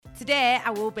Today, I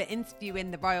will be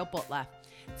interviewing the Royal Butler,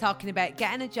 talking about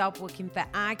getting a job working for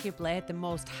arguably the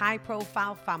most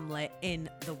high-profile family in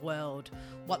the world,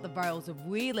 what the royals are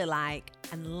really like,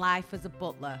 and life as a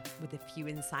butler with a few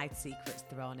inside secrets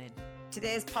thrown in.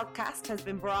 Today's podcast has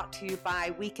been brought to you by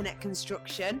WeConnect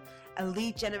Construction, a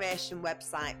lead generation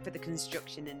website for the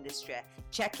construction industry.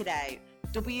 Check it out,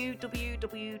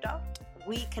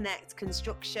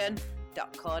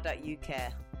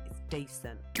 www.weconnectconstruction.co.uk. It's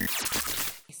decent.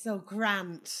 So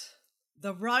Grant,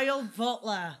 the Royal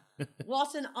Butler,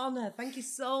 what an honour. Thank you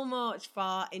so much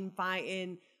for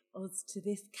inviting us to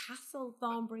this castle,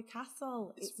 Thornbury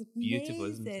Castle. It's beautiful,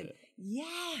 isn't it?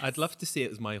 Yes. I'd love to say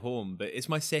it was my home, but it's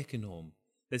my second home.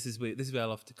 This is where I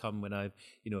love to come when if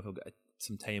I've got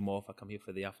some time off, I come here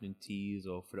for the afternoon teas,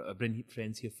 or I bring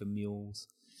friends here for meals.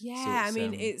 Yeah,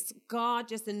 so it's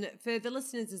gorgeous. And for the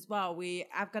listeners as well,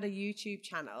 I've got a YouTube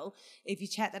channel. If you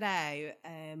check that out,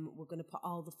 we're going to put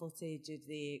all the footage of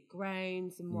the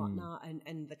grounds and whatnot,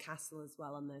 and the castle as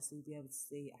well on there, so you'll be able to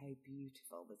see how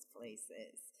beautiful this place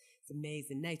is. It's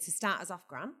amazing. Now, to start us off,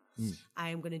 Grant, I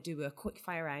am going to do a quick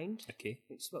fire round, which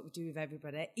is what we do with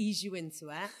everybody. Ease you into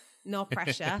it. No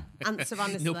pressure. Answer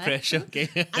honestly. No pressure, okay.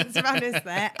 Answer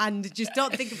honestly, and just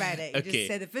don't think about it. You just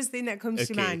say the first thing that comes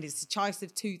to your mind. It's a choice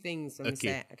of two things when we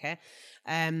say it, okay?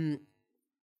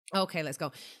 Okay, let's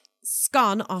go.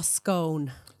 Scone or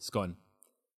scone? Scone.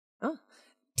 Oh.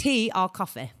 Tea or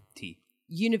coffee? Tea.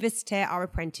 University or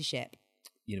apprenticeship?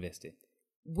 University.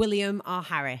 William or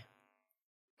Harry?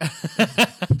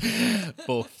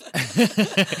 Both.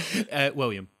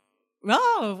 William.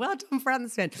 Oh, well done for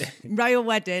answering. Royal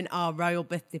wedding or royal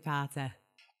birthday party?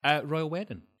 Royal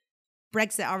wedding.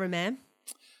 Brexit or Remain?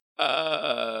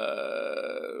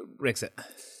 Brexit.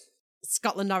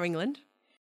 Scotland or England?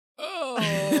 Oh,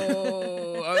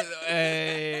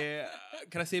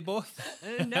 can I say both?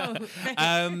 No.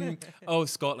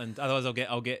 Scotland. Otherwise,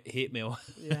 I'll get hate mail.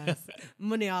 Yes.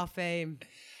 Money or fame?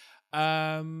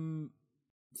 Fame.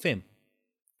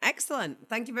 Excellent.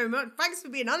 Thank you very much. Thanks for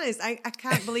being honest. I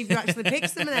can't believe you actually picked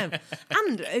some of them.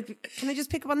 And can I just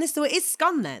pick up on this? So it is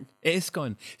scone then? It is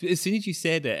scone. As soon as you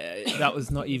said it, that was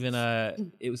not even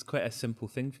it was quite a simple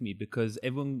thing for me, because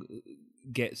everyone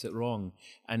gets it wrong,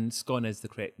 and scone is the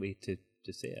correct way to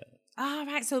say it. All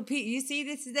right. So you see,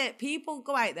 this is it. People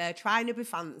go out there trying to be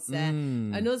fancy,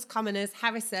 and us commoners,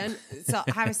 Harrison. So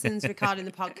Harrison's recording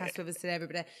the podcast with us today,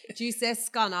 everybody. Do you say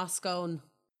scone or scone?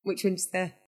 Which one do you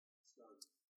say?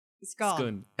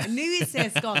 Scone. I knew he'd say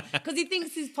scone because he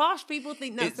thinks he's posh. People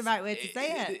think that's the right way to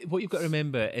say it. What you've got to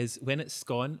remember is when it's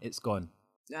scone, it's gone.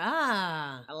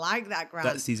 Ah, I like that, Grant.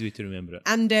 That's the easy way to remember it.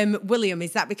 And William,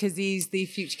 is that because he's the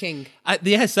future king?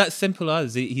 Yes, that's simple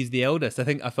as. He's the eldest. I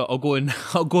think I thought I'll go in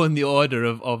the order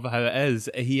of how it is.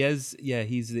 He is,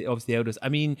 he's obviously the eldest. I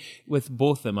mean, with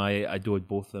both of them, I adored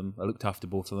both of them. I looked after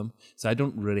both of them. So I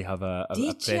don't really have a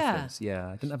preference. Yeah,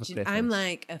 I didn't have a preference. I'm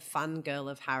like a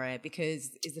fangirl of Harry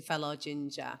because he's a fellow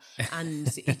ginger and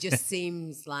he just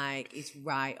seems like he's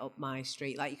right up my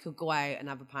street. Like you could go out and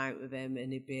have a pint with him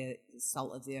and he'd be a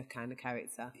salt of the earth kind of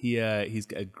character. He's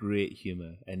got a great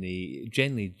humour and he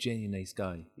genuinely nice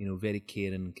guy. Very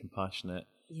caring and compassionate.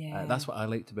 Yeah, that's what I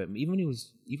liked about him. Even when he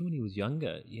was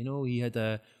younger, he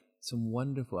had some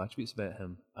wonderful attributes about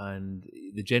him. And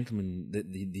the gentleman,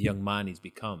 the young man he's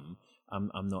become,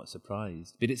 I'm not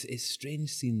surprised. But it's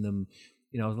strange seeing them.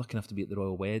 I was lucky enough to be at the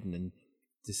royal wedding and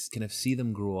just kind of see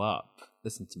them grow up.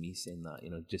 Listen to me saying that,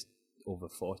 just over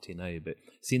 40 now, but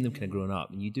seeing them kind of growing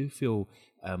up, and you do feel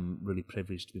really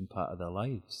privileged to be part of their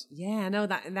lives. Yeah, I know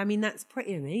that. I mean, that's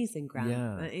pretty amazing, Grant.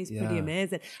 Yeah, that is pretty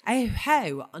amazing.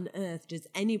 How on earth does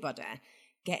anybody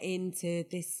get into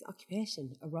this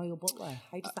occupation, a royal butler?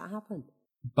 How does that happen?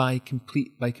 By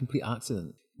complete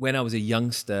accident. When I was a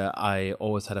youngster, I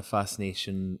always had a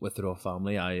fascination with the royal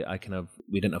family.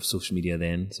 We didn't have social media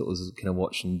then, so it was kind of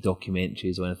watching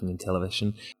documentaries or anything on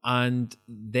television. And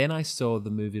then I saw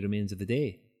the movie Remains of the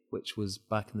Day, which was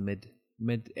back in the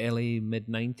early mid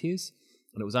 90s,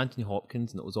 and it was Anthony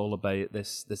Hopkins, and it was all about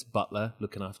this butler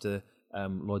looking after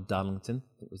Lord Darlington,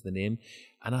 I think was the name.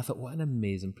 And I thought, what an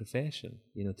amazing profession,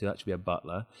 to actually be a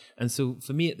butler. And so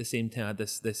for me, at the same time, I had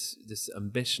this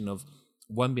ambition of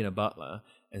one, being a butler,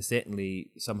 and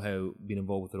secondly, somehow being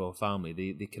involved with the royal family.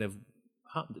 They kind of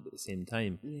happened at the same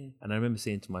time. Yeah. And I remember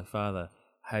saying to my father,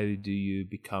 how do you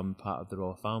become part of the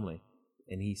royal family?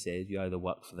 And he said, you either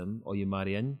work for them or you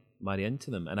marry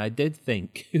into them. And I did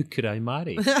think, who could I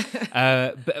marry?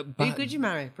 But who could you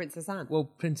marry? Princess Anne? Well,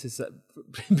 Princess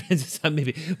Anne,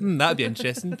 maybe. That'd be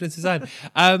interesting, Princess Anne.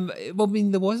 Well, I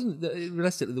mean,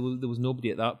 realistically, there was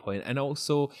nobody at that point. And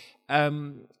also,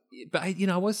 but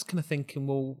I was kind of thinking,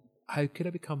 well, how could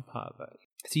I become part of it?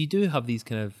 So you do have these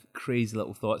kind of crazy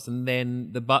little thoughts, and then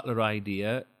the butler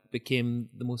idea became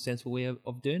the most sensible way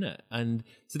of doing it. And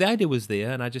so the idea was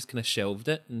there, and I just kind of shelved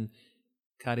it and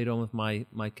carried on with my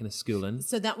kind of schooling.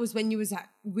 So that was when you was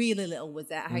really little,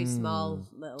 was it? How small,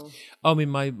 little? I mean,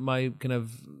 my kind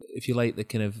of, if you like, the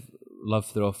kind of love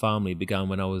for the royal family began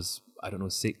when I was, I don't know,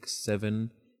 6,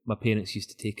 7. My parents used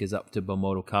to take us up to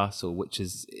Balmoral Castle, which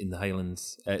is in the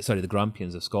Highlands, the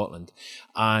Grampians of Scotland.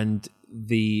 And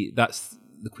that's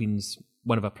the Queen's,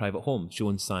 one of her private homes. She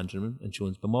owns Sandringham and she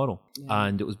owns Balmoral. Yeah.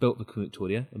 And it was built by Queen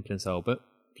Victoria and Prince Albert.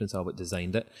 Prince Albert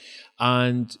designed it.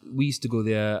 And we used to go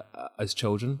there as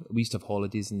children. We used to have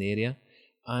holidays in the area.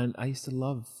 And I used to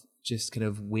love just kind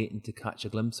of waiting to catch a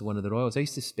glimpse of one of the royals. I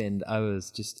used to spend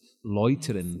hours just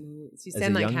loitering. So you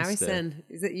sound like Harrison.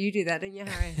 Is it you do that, don't you,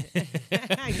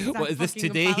 Harry? What is this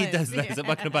today? He does this at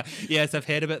Buckingham Palace. Yes, I've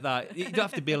heard about that. You don't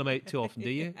have to bail him out too often,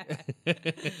 do you?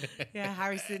 Yeah,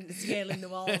 Harrison scaling the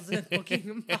walls of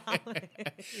Buckingham Palace.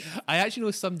 I actually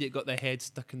know somebody that got their head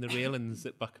stuck in the railings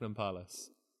at Buckingham Palace.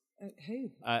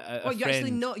 Who? A you actually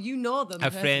know them?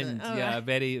 A friend, yeah, a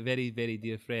very, very, very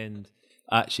dear friend.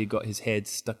 Actually got his head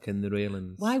stuck in the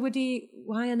railings. Why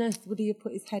on earth would he have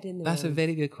put his head in the That's railings? A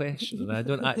very good question, and I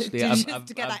don't actually. Just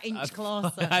to get that inch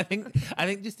closer. I think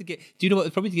just to get. Do you know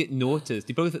what? Probably to get noticed.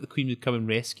 He probably thought the Queen would come and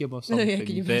rescue him or something. Yeah,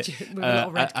 can you imagine? With a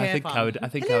little red cape on. I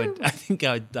think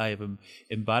I would die of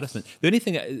embarrassment. The only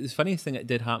thing, the funniest thing that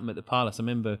did happen at the palace, I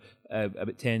remember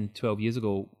about 10, 12 years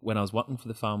ago when I was working for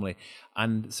the family,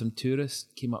 and some tourists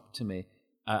came up to me.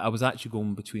 I was actually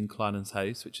going between Clarence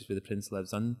House, which is where the Prince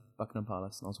lives, and Buckingham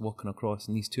Palace, and I was walking across,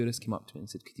 and these tourists came up to me and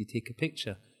said, "Could you take a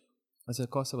picture?" I said,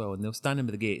 "Of course I will." And they were standing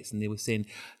by the gates, and they were saying,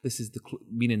 "This is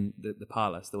meaning the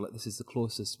palace." They were like, "This is the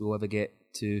closest we'll ever get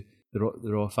to the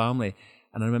royal family."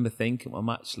 And I remember thinking, well, I'm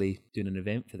actually doing an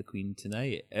event for the Queen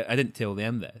tonight. I didn't tell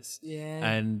them this. Yeah.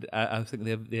 And I was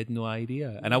thinking they had no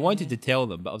idea. And I wanted to tell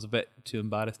them, but I was a bit too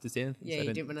embarrassed to say anything. Yeah, so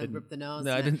you didn't want to rub the nose.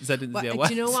 No, I didn't say a word.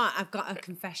 Do you know what? I've got a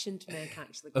confession to make,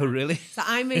 actually. Oh, really? So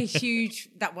I'm a huge...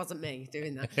 That wasn't me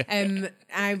doing that.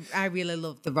 I really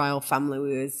loved the royal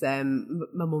family.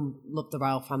 My mum loved the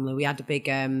royal family. We had a big...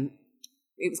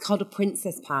 it was called a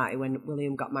princess party when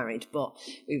William got married, but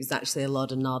it was actually a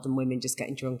lot of northern women just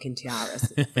getting drunk in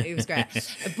tiaras. It was great.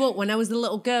 But when I was a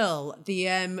little girl,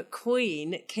 the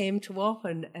Queen came to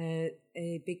open a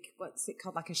big, what's it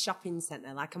called, like a shopping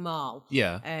centre, like a mall.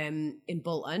 Yeah. In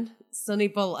Bolton, sunny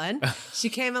Bolton. She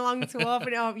came along to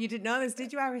open it up. You didn't know this,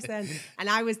 did you, Harrison? And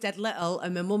I was dead little,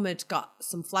 and my mum had got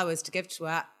some flowers to give to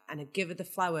her, and I'd give her the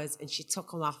flowers, and she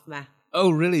took them off me. Oh,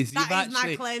 really? So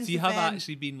You have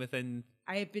actually been within...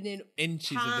 I had been in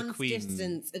inches of the Queen.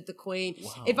 Distance of the Queen.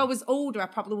 Wow. If I was older, I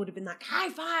probably would have been like, high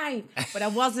five. But I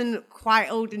wasn't quite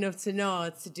old enough to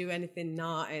know to do anything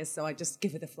naughty. So I just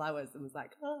give her the flowers and was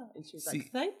like, oh. And she was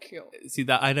like, thank you. See,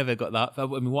 that I never got that. I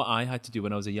mean, what I had to do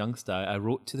when I was a youngster, I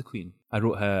wrote to the Queen. I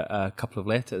wrote her a couple of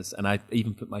letters, and I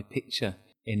even put my picture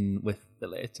in with the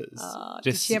letters.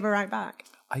 Did she ever write back?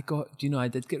 I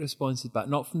did get responses back,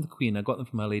 not from the Queen. I got them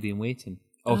from my lady in waiting.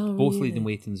 Both lady in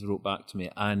waitings wrote back to me,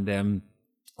 and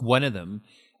one of them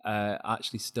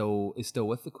actually is still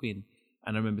with the Queen.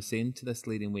 And I remember saying to this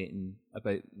lady in waiting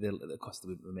about the cost I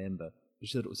wouldn't remember.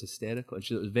 She thought it was hysterical, and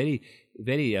she thought it was very,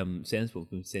 very sensible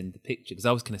to send the picture, because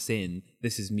I was kind of saying,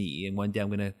 "This is me, and one day I'm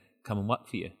going to come and work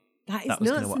for you." That is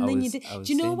nuts. And then you did.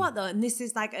 Do you know what though? And this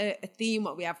is like a theme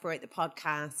what we have throughout the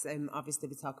podcast. Obviously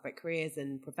we talk about careers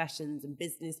and professions and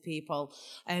business people.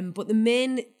 But the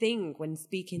main thing when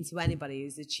speaking to anybody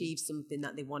who's achieved something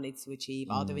that they wanted to achieve,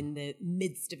 or they're in the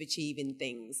midst of achieving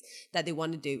things that they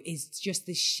want to do, is just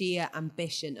the sheer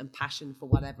ambition and passion for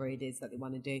whatever it is that they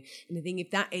want to do. And I think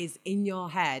if that is in your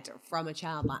head from a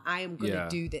child, like I am going to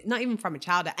do this, not even from a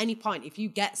child, at any point, if you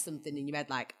get something in your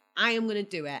head like, I am going to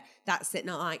do it. That's it.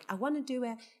 Not like, I want to do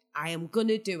it. I am going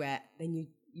to do it. Then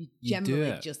you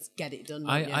generally just get it done.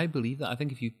 I believe that. I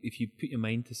think if you put your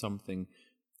mind to something,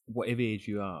 whatever age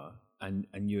you are, and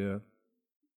you're,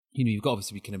 you've got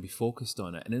obviously be focused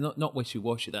on it, and not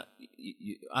wishy-washy, that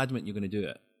you're adamant you're going to do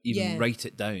it. Even write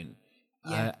it down.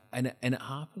 Yeah. And it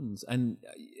happens. And,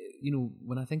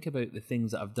 when I think about the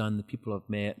things that I've done, the people I've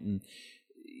met, and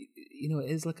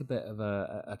it is like a bit of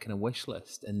a kind of wish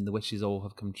list, and the wishes all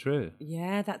have come true.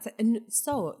 Yeah, that's it. And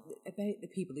so, about the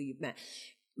people that you've met,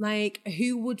 like,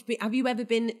 who would be, have you ever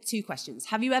been, 2 questions,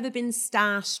 have you ever been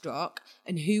starstruck,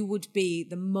 and who would be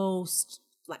the most,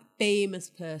 like, famous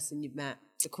person you've met?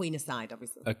 The Queen aside,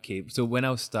 obviously. Okay, so when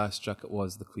I was starstruck, it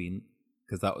was the Queen,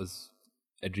 because that was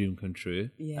a dream come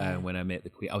true. Yeah. When I met the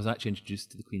Queen, I was actually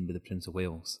introduced to the Queen by the Prince of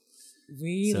Wales.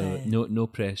 Really? So no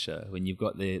pressure when you've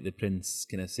got the prince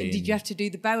kind of saying. Did you have to do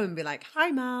the bow and be like,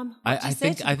 "Hi, ma'am"? I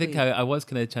think I was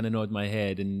kind of trying to nod my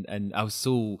head, and I was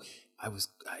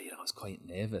quite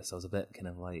nervous. I was a bit kind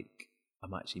of like,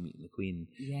 I'm actually meeting the Queen,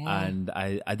 and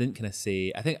I didn't kind of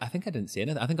say. I think I didn't say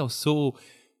anything. I think I was like,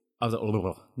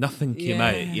 oh, nothing came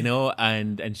out,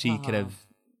 and she kind of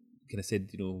said,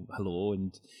 hello,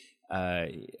 and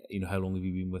how long have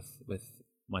you been with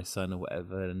my son or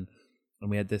whatever, and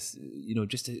we had this,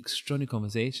 just an extraordinary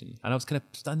conversation. And I was kind of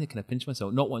standing there, kind of pinching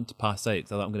myself, not wanting to pass out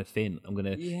because I thought I'm going to faint. I'm going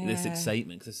to this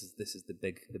excitement because this is the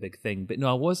big thing. But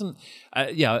no, I wasn't. I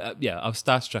was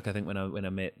starstruck. I think when I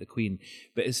met the Queen.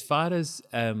 But as far as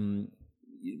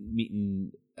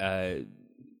meeting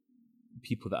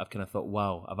people that I've kind of thought,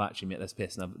 wow, I've actually met this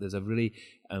person. There's a really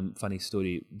funny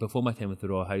story before my time with the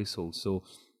royal household. So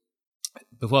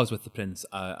before I was with the Prince,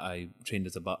 I trained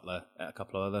as a butler at a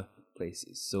couple of other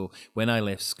places. So when I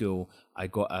left school, I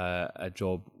got a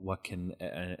job working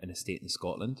in an estate in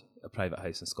Scotland, a private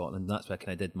house in Scotland. And that's where I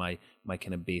kind of did my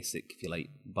kind of basic, if you like,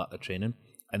 butler training.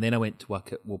 And then I went to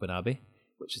work at Woburn Abbey,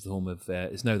 which is the home of,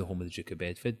 it's now the home of the Duke of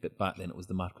Bedford, but back then it was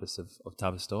the Marquess of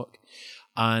Tavistock.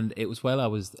 And it was while I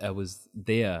was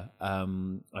there, I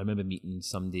remember meeting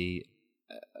somebody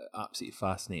absolutely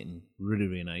fascinating, really,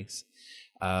 really nice.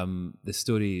 The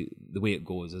story, the way it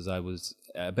goes is I was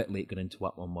a bit late going into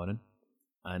work one morning,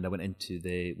 and I went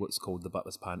into what's called the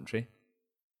butler's pantry,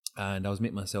 and I was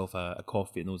making myself a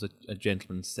coffee, and there was a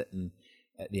gentleman sitting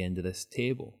at the end of this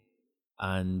table,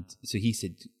 and so he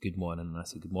said good morning, and I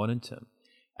said good morning to him,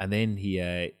 and then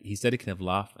he started kind of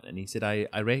laughing, and he said I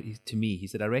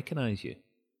recognise you.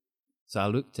 So I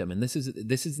looked at him, and this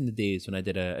is in the days when I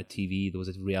did a TV. There was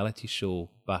a reality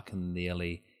show back in the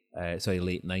late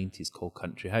 90s called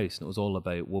Country House, and it was all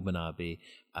about Woburn Abbey,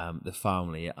 the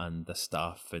family and the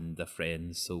staff and the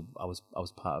friends. So I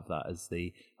was part of that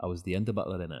I was the under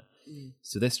butler in it.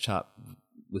 So this chap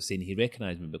was saying he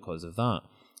recognised me because of that.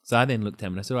 So I then looked at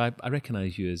him and I said, I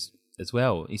recognise you as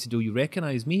well. He said, oh, you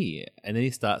recognise me? And then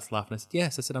he starts laughing. I said,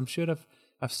 yes. I said, I'm sure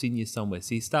I've seen you somewhere. So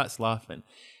he starts laughing.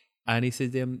 And he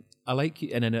said, I like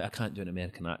you, and I can't do an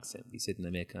American accent. He said in an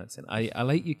American accent, I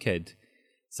like you, kid.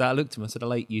 So I looked at him, I said, I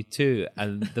like you too.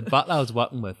 And the butler I was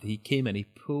working with, he came in, he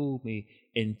pulled me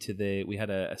into we had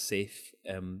a safe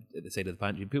at the side of the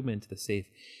pantry, he pulled me into the safe,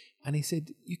 and he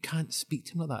said, you can't speak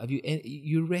to him like that.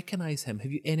 You recognise him?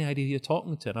 Have you any idea who you're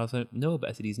talking to? And I was like, no, but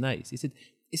I said, he's nice. He said,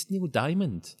 it's Neil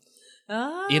Diamond.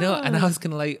 Oh. And I was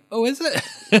kind of like, oh, is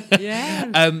it?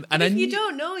 Yeah. And if you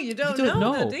don't know, you don't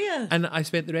know, do you? And I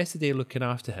spent the rest of the day looking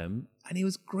after him, and he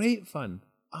was great fun.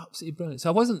 Absolutely brilliant. So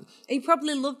I wasn't. He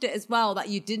probably loved it as well that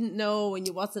you didn't know and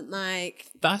you wasn't like.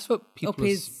 That's what people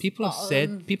have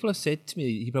said. People have said to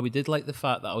me he probably did like the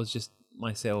fact that I was just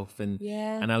myself, and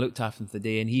I looked after him for the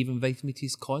day, and he even invited me to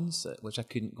his concert, which I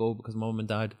couldn't go because Mum and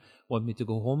Dad wanted me to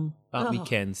go home that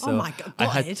weekend. So my God,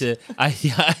 I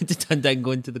had to turn down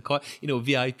going to the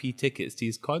VIP tickets to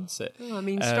his concert. Oh, I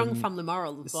mean, strong family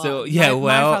morals. So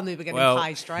my family were getting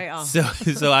high straight off. So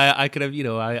I could have,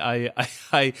 I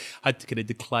had to kind of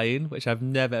decline, which I've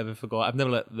never ever forgot. I've never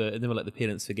let the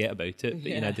parents forget about it,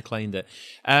 but I declined it.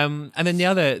 And then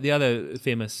the other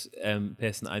famous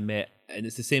person I met, and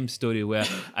it's the same story where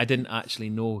I didn't actually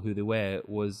know who they were,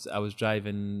 was I was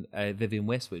driving Vivienne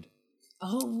Westwood.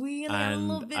 Oh, really? I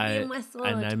love Vivienne Westwood.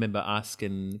 And I remember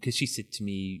asking, because she said to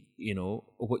me,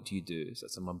 what do you do? So I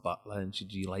said, I'm a butler. And she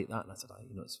said, do you like that? And I said,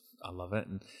 I love it.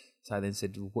 And so I then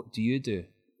said, well, what do you do?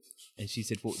 And she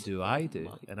said, what do I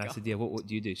do? I said, yeah, what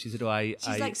do you do? She said,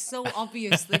 she's like so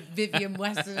obviously Vivienne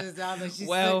Westwood as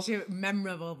well. She's such a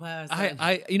memorable person.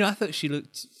 I thought she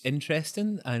looked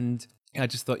interesting, and I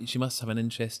just thought she must have an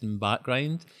interesting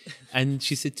background. And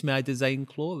she said to me, I design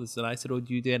clothes. And I said, oh,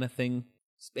 do you do anything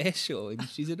special? And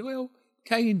she said, well,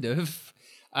 kind of.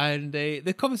 And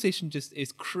the conversation just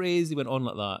is crazy, went on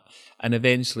like that. And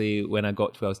eventually, when I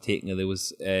got to where I was taking her, there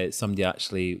was somebody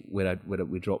actually, where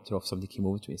we dropped her off, somebody came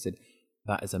over to me and said,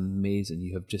 that is amazing.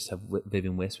 You have just have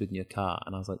Vivienne Westwood in your car.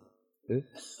 And I was like, who?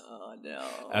 Oh,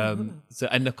 no.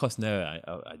 And of course now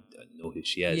I know who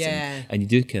she is. Yeah. And you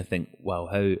do kind of think, wow,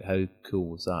 how cool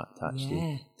was that to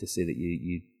actually to say that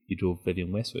you drove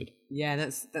Vivienne Westwood? Yeah,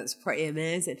 that's pretty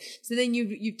amazing. So then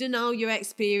you've done all your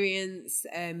experience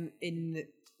in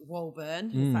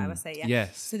Woburn, if I would say, yeah.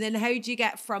 Yes. So then how do you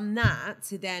get from that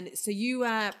to then, so you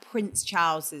are Prince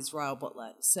Charles's royal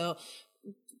butler. So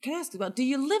can I ask you, well, do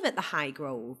you live at the High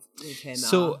Grove with him?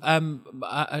 So,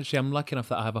 actually, I'm lucky enough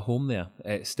that I have a home there.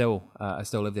 Still, I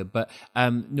still live there. But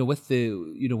no, with the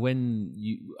when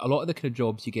a lot of the kind of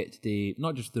jobs you get today,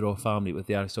 not just the royal family, with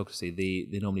the aristocracy,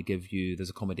 they normally give you there's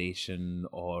accommodation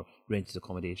or rented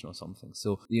accommodation or something.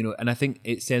 So and I think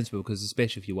it's sensible because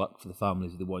especially if you work for the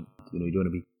families, they want you don't want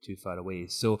to be too far away.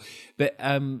 So, but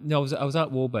no, I was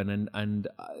at Woburn and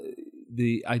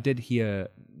I did hear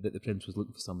that the Prince was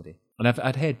looking for somebody. And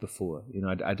I'd heard before,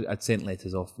 I'd sent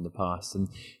letters off in the past, and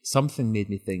something made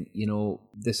me think,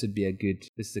 this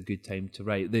is a good time to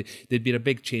write. There'd been a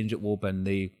big change at Woburn.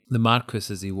 The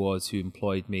Marquis, as he was, who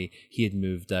employed me, he had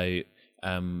moved out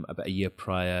about a year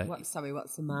prior. What's the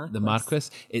Marquis? The Marquis,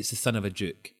 it's the son of a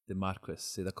duke. The Marquis,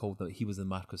 so they're called. He was the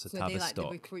Marquis of Tavistock. So they like the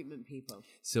recruitment people.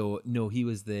 So no, he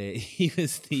was the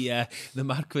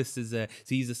Marquis is so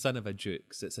he's the son of a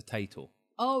duke. So it's a title.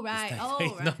 Oh right,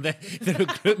 right. Not the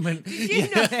recruitment. Did you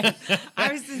know that?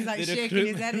 Ariston's like shaking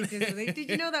his head. Did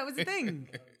you know that was a thing?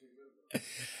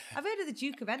 I've heard of the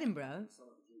Duke of Edinburgh.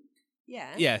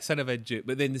 Yeah. Yeah, son of a duke,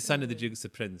 but then the son of the duke's the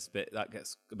prince. But that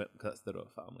gets a bit. That's the royal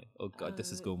family. Oh God,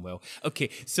 this is going well. Okay,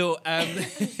 so I'm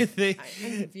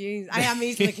confused. I am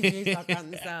easily confused about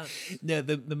this out. No,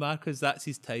 the Marquis, that's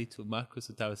his title. Marquis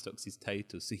of Tavistock's his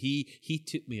title. So he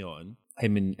took me on.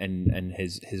 Him and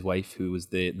his wife, who was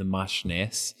the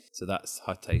Marchioness, so that's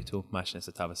her title, Marchioness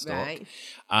of Tavistock. Right.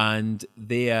 And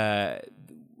they,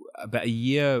 about a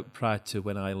year prior to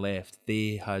when I left,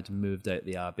 they had moved out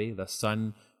the Abbey. Their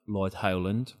son, Lord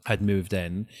Howland, had moved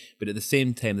in, but at the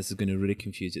same time, this is going to really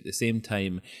confuse you, at the same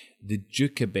time, the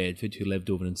Duke of Bedford, who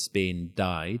lived over in Spain,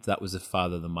 died. That was the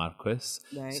father of the Marquis.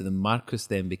 Right. So the Marquis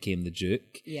then became the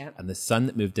Duke, and the son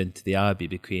that moved into the Abbey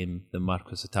became the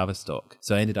Marquis of Tavistock.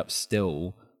 So I ended up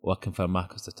still working for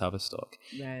Marquis of Tavistock.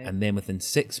 Right. And then within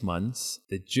 6 months,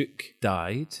 the Duke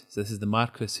died. So this is the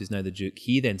Marquis who's now the Duke.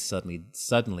 He then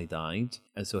suddenly died.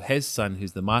 And so his son,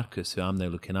 who's the Marquis, who I'm now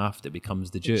looking after, becomes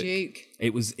the Duke.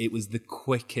 It was the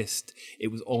quickest.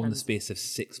 It was all in the space of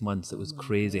 6 months. It was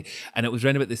crazy. And it was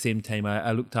around about the same time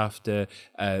I looked after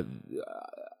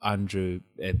Andrew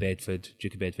Bedford,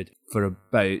 Duke of Bedford, for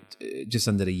about just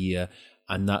under a year.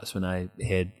 And that's when I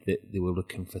heard that they were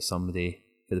looking for somebody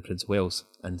for the Prince of Wales,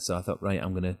 and so I thought, right,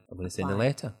 I'm gonna send a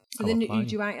letter. So then, who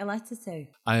did you write a letter to?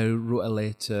 I wrote a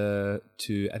letter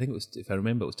to, I think it was, if I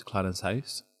remember, it was to Clarence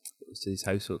House. It was to his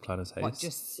household at Clarence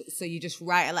House. So you just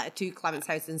write a letter to Clarence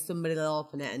House, and somebody will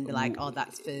open it and be like, "Oh,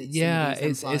 that's for." Yeah,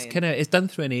 it's kind of done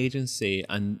through an agency,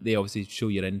 and they obviously show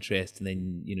your interest, and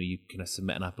then you kind of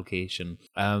submit an application.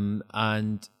 And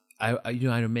I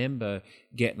remember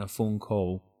getting a phone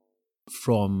call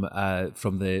from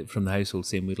the household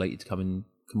saying we'd like you to come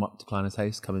up to Clarence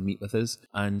House, come and meet with us.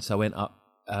 And so I went up,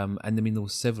 and I mean there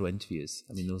was several interviews.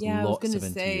 I mean there was lots of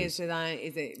interviews.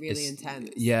 Is it really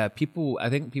intense? Yeah, I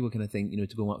think people kind of think,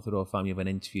 to go up to the royal family, you have an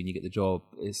interview and you get the job.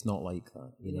 It's not like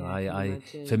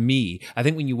that. For me, I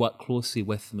think when you work closely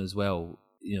with them as well,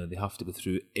 they have to go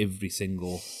through every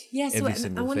single thing.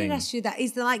 I wanted to ask you that.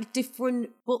 Is there like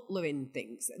different butlering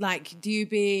things? Like, do you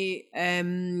be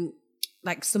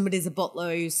like somebody's a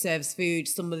butler who serves food,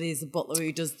 somebody's a butler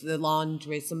who does the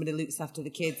laundry, somebody looks after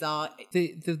the kids?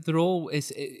 They're all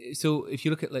so if you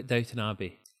look at like Downton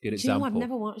Abbey, good example. I've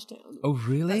never watched it. Oh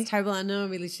really? That's terrible. I know I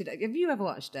really should. Have you ever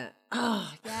watched it?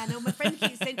 Oh yeah, no. My friend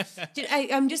keeps saying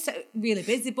I'm just really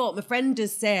busy, but my friend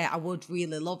does say I would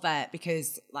really love it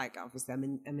because, like, obviously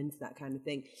I'm into that kind of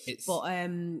thing. I've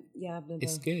never.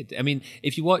 It's good. I mean,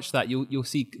 if you watch that, you'll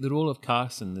see the role of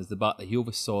Carson as the butler. He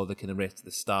oversaw the kind of rest of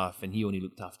the staff, and he only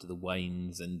looked after the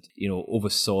wines, and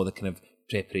oversaw the kind of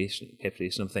preparation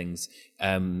of things.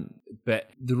 But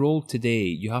the role today,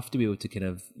 you have to be able to kind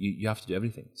of you have to do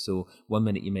everything. So one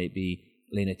minute you might be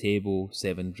laying a table,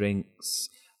 serving drinks.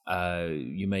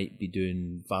 You might be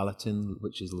doing valeting,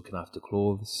 which is looking after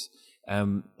clothes.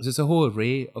 So it's a whole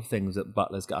array of things that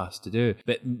butlers get asked to do.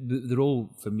 But the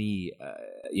role for me,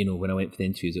 when I went for the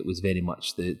interviews, it was very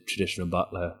much the traditional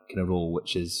butler kind of role,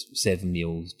 which is serving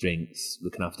meals, drinks,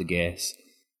 looking after guests.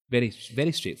 Very,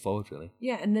 very straightforward, really.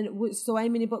 Yeah, and then so how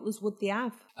many butlers would they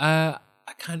have? I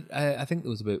can't. I think there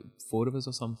was about 4 of us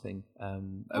or something.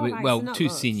 So 2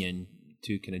 senior and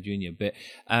 2 kind of junior, but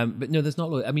no, there's not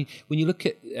a lot. I mean, when you look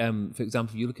at, for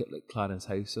example, you look at like Clarence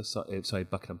House or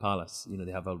Buckingham Palace,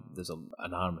 they have there's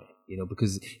an army,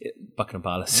 because Buckingham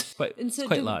Palace it's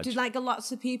quite large. Did like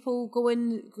lots of people go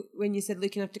in when you said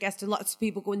looking after guests? Did lots of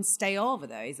people go and stay over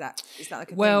there? Is that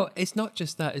like a thing? It's not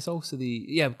just that. It's also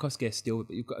of course guests stay over,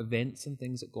 but you've got events and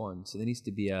things that go on. So there needs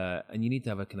to be and you need to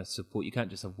have a kind of support. You can't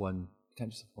just have one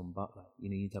butler. You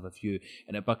need to have a few.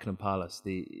 And at Buckingham Palace,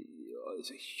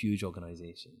 it's a huge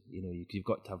organisation. You know, you've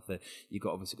got to have you've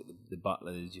got obviously got the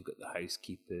butlers, you've got the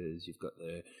housekeepers, you've got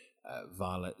the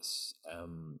valets,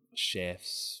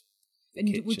 chefs.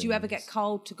 And would you ever get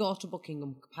called to go to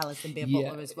Buckingham Palace and be a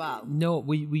butler as well? No,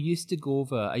 we used to go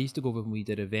over. I used to go over when we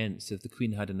did events. So if the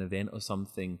Queen had an event or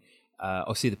something,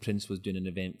 or say the Prince was doing an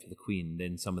event for the Queen,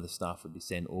 then some of the staff would be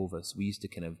sent over. So we used to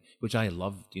kind of, which I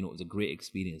loved. You know, it was a great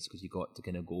experience because you got to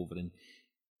kind of go over, and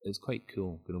it was quite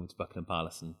cool going over to Buckingham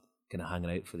Palace and kind of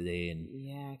hanging out for the day and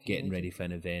getting ready for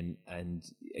an event. And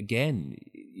again,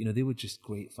 you know, they were just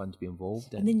great fun to be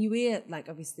involved in. And then you hear, like,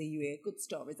 obviously you hear good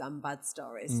stories and bad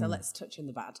stories. So let's touch on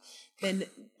the bad. Then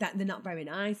that they're not very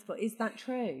nice, but is that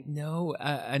true? No,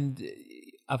 and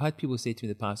I've had people say to me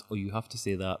in the past, "Oh, you have to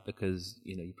say that because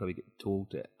you know you probably get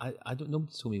told it." I don't.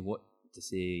 Nobody told me what to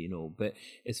say, you know. But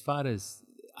as far as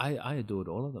I adored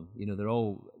all of them. You know,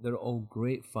 they're all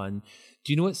great fun.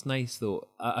 Do you know what's nice though?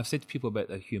 I've said to people about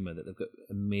their humour that they've got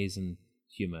amazing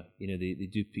humour. You know, they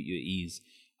do put you at ease.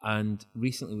 And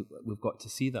recently we've got to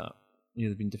see that. You know,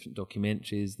 there've been different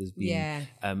documentaries. There's been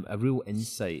a real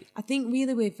insight. I think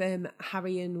really with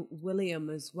Harry and William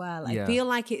as well. I feel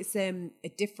like it's a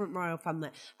different royal family.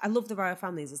 I love the royal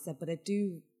family, as I said, but I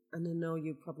do. And I know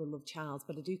you probably love Charles,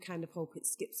 but I do kind of hope it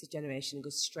skips a generation and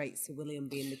goes straight to William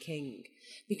being the king.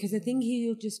 Because I think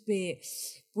he'll just you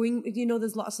know,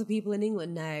 there's lots of people in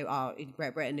England now, or in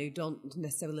Great Britain, who don't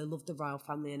necessarily love the royal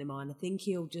family anymore. And I think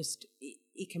he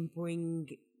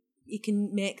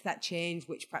can make that change,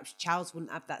 which perhaps Charles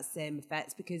wouldn't have that same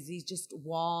effect because he's just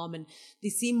warm and they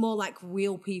seem more like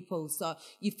real people. So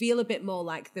you feel a bit more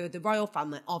like the royal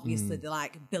family. Obviously, they're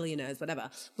like billionaires, whatever,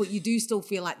 but you do still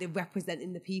feel like they're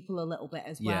representing the people a little bit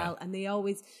as well. And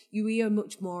you hear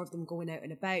much more of them going out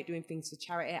and about doing things for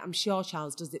charity. I'm sure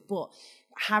Charles does it, but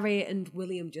Harry and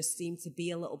William just seem to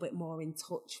be a little bit more in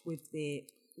touch with the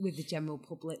general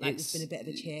public. Like there's been a bit of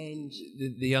a change.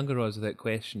 The younger royals, without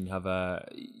question,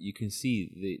 you can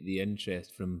see the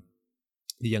interest from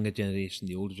the younger generation,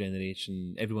 the older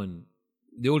generation, everyone.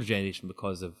 The older generation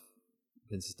because of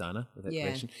Princess Diana, without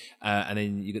question, and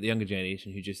then you got the younger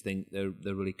generation who just think they're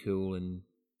really cool and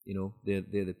you know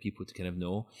they're the people to kind of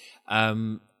know.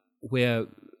 Where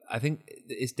I think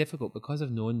it's difficult because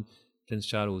I've known Prince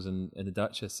Charles and the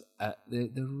Duchess, they're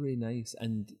really nice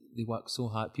and they work so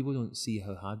hard. People don't see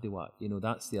how hard they work. You know,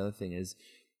 that's the other thing is,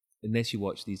 unless you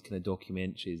watch these kind of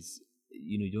documentaries,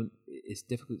 you know, you don't. It's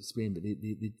difficult to explain, but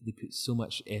they put so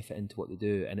much effort into what they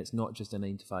do, and it's not just a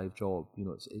 9-to-5 job. You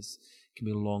know, it can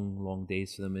be long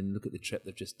days for them. And look at the trip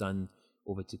they've just done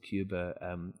over to Cuba,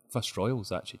 first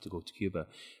royals actually to go to Cuba,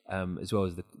 as well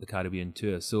as the Caribbean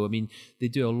tour. So I mean, they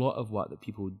do a lot of work that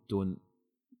people don't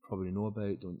probably know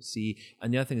about, don't see.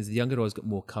 And the other thing is the younger royals get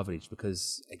more coverage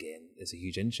because, again, there's a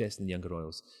huge interest in the younger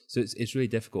royals. So it's really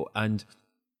difficult. And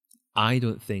I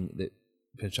don't think that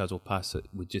Prince Charles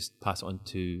would just pass it on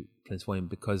to Prince William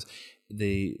because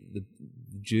the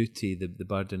duty, the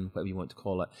burden, whatever you want to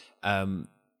call it,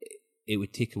 it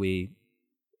would take away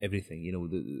everything, you know,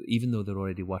 even though they're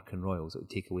already working royals, it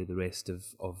would take away the rest of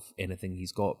anything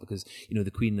he's got because, you know, the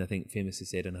Queen, I think, famously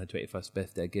said on her 21st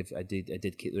birthday, I did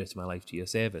dedicate the rest of my life to your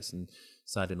service, and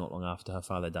sadly not long after her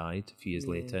father died, a few years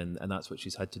later, and that's what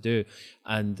she's had to do.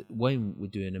 And William would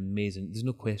do there's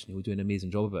no question he would do an amazing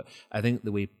job of it. I think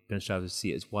the way Prince Charles would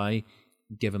see it is why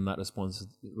give him that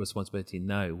responsibility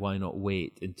now, why not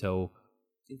wait until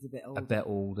he's a bit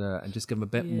older and just give him a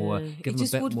bit more. It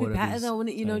just would be better though,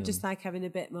 wouldn't it? You know, just like having a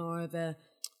bit more of a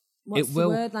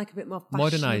like a bit more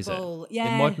modernise it.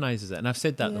 Yeah, it modernises it, and I've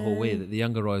said that the whole way that the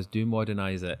younger royals do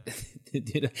modernise it.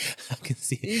 I can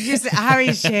see it.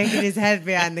 Harry's shaking his head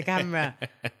behind the camera.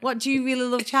 What do you really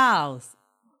love, Charles?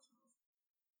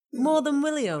 More than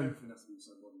William?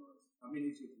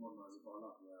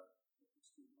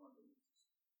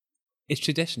 It's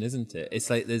tradition, isn't it? It's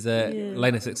like there's a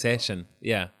line of succession.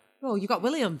 Yeah. Oh, you got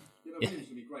William. William's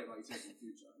gonna be great, like he says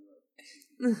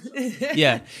in the future.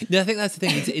 Yeah. No, I think that's the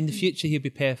thing. In the future, he'll be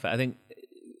perfect. I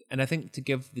think to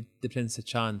give the prince a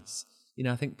chance, you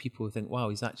know, I think people think, wow,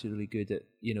 he's actually really good at,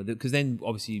 you know, because then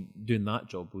obviously doing that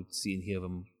job would see and hear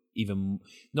him even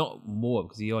not more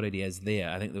because he already is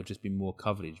there. I think there'll just be more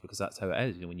coverage because that's how it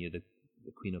is. You know, when you're the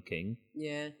Queen or King.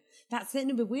 Yeah. That's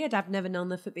certainly a bit weird. I've never known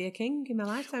her to be a king in my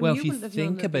lifetime. Well, if you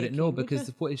think about it, no,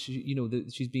 because what is she, you know,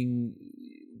 she's been,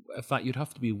 in fact, you'd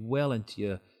have to be well into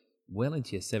your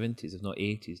 70s, if not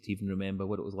 80s, to even remember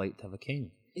what it was like to have a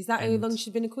king. Is that how long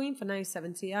she's been a queen for now?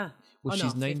 70, yeah? Well,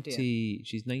 she's 90,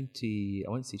 she's 90, I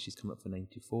want to say she's come up for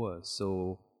 94,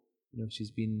 so, you know,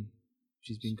 she's been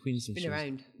She's been queen since been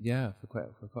around. For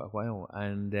quite a while.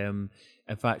 And in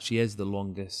fact, she is the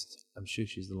longest. I'm sure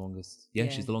she's the longest. Yeah,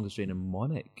 she's the longest reigning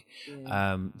monarch.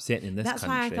 Yeah. Certainly in this That's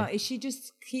country. why I thought, is she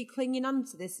just keep clinging on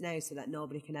to this now so that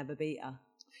nobody can ever beat her?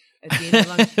 Of being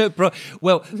the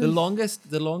Well, the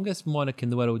longest monarch in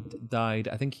the world died.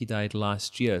 I think he died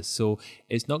last year. So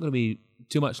it's not going to be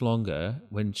too much longer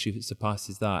when she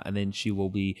surpasses that, and then she will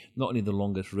be not only the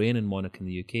longest reigning monarch in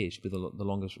the UK, she'll be the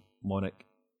longest monarch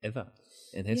ever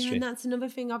in history. Yeah, and that's another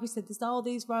thing. Obviously, there's all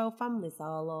these royal families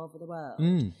all over the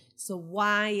world. So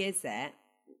why is it?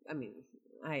 I mean,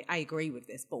 I agree with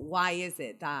this, but why is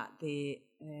it that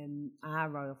our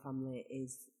royal family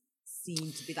is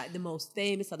seen to be like the most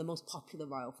famous or the most popular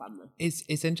royal family? It's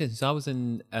interesting. So I was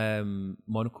in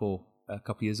Monaco a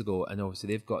couple of years ago, and obviously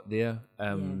they've got their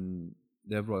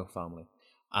royal family,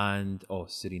 and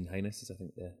Serene Highnesses, I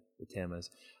think the term is,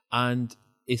 and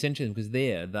it's interesting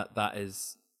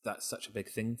because that's such a big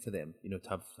thing for them, to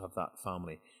have that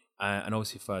family, and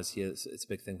obviously for us here, it's a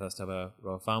big thing for us to have a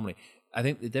royal family. I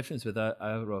think the difference with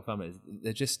our royal family is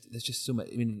there's just so much.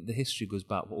 I mean, the history goes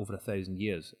back over 1,000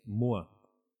 years, more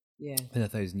than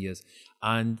 1,000 years,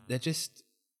 and they're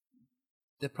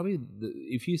probably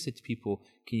if you said to people,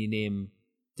 can you name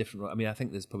different? I mean, I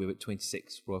think there's probably about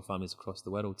 26 royal families across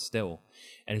the world still,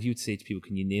 and if you would say to people,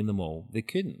 can you name them all? They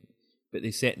couldn't. But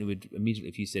they certainly would immediately,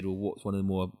 if you said, well, what's one of the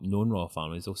more known royal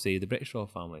families, they'll say the British royal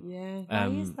family. Yeah. Why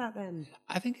is that then?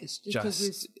 I think it's just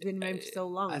because we've been around for so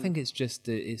long. I think it's just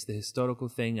it's the historical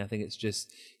thing. I think it's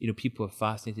just, people are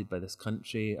fascinated by this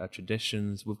country, our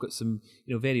traditions. We've got some,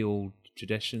 very old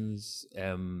traditions,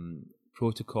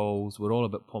 protocols. We're all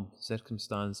about pomp and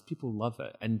circumstance. People love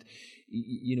it. And,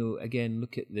 again,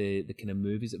 look at the kind of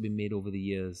movies that have been made over the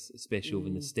years, especially over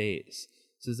in the States.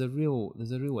 So there's a real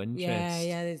interest.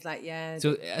 Yeah, there's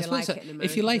So I suppose,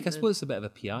 if you like, I suppose it's a bit of a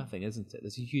PR thing, isn't it?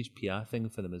 There's a huge PR thing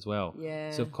for them as well.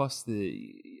 Yeah. So of course,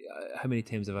 how many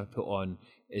times have I put on?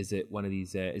 Is it one of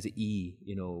these? Is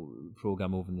it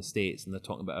program over in the States, and they're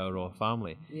talking about our royal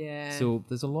family? Yeah. So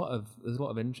there's a lot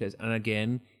of interest, and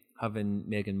again, having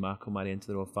Meghan Markle marry into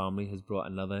the royal family has brought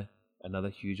another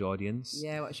huge audience.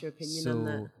 Yeah. What's your opinion on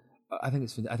that? I think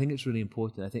it's really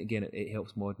important. I think again it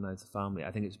helps modernise the family.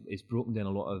 I think it's broken down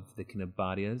a lot of the kind of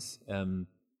barriers.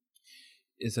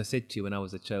 As I said to you when I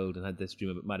was a child and had this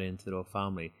dream about marrying into the royal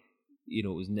family, it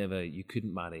was never, you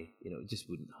couldn't marry. It just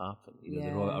wouldn't happen.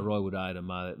 A royal would either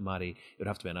marry. It would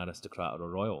have to be an aristocrat or a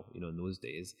royal. In those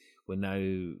days. When now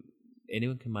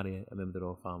anyone can marry a member of the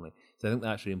royal family. So I think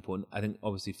that's really important. I think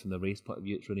obviously from the race point of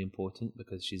view, it's really important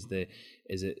because she's I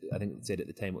think it said at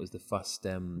the time it was the first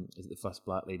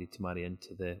black lady to marry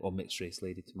or mixed race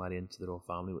lady to marry into the royal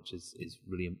family, which is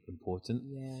really important.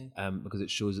 Yeah. Because it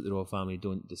shows that the royal family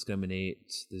don't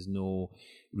discriminate. There's no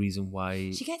reason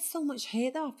why she gets so much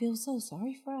hate though. I feel so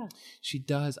sorry for her. She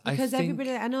does. Because I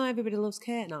know everybody loves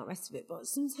Kate and all the rest of it, but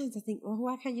sometimes I think, well,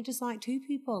 why can't you just like two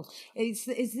people? It's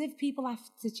as if people have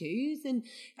to choose, and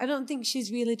I don't think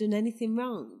she's really done anything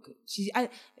wrong.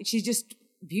 She's just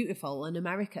beautiful and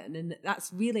American, and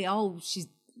that's really all she's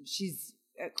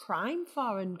a crime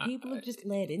for, and people have just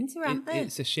laid into her, haven't they?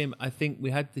 It's a shame. I think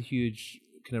we had the huge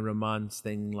kind of romance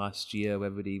thing last year where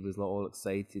everybody was all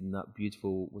excited and that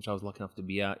beautiful, which I was lucky enough to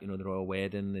be at, the royal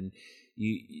wedding, and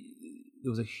there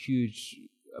was a huge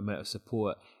amount of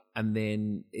support, and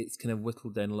then it's kind of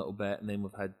whittled down a little bit, and then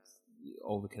we've had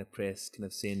all the kind of press kind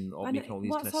of saying making all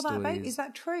these kind of stories. What's all that about? Is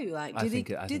that true? Like, do they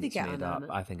get on up? it?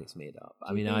 I think it's made up.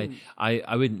 I mean,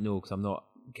 I wouldn't know because I'm not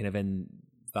kind of in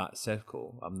that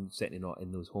circle. I'm certainly not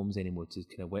in those homes anymore to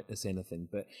kind of witness anything.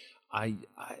 But I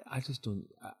just don't.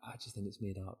 I just think it's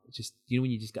made up. Just when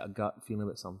you just get a gut feeling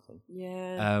about something.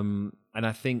 Yeah. And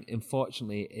I think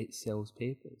unfortunately it sells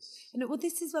papers. And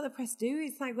this is what the press do.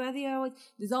 It's like where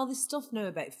there's all this stuff now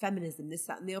about feminism, this,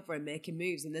 that, and the other, and making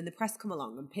moves, and then the press come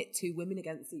along and pit two women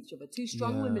against each other, two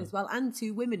strong women as well, and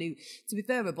two women who, to be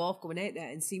fair, are both going out there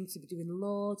and seem to be doing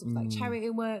loads of charity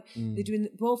work. They're doing,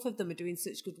 both of them are doing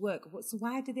such good work. So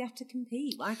why do they have to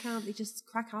compete? Why can't they just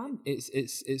crack on?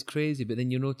 It's crazy, but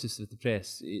then you'll notice with the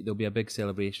press, there'll be a big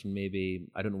celebration. Maybe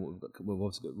I don't know what we've got. We've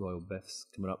also got royal births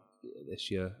coming up this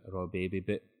year, a royal baby,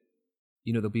 but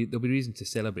there'll be reason to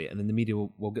celebrate, and then the media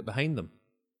will get behind them.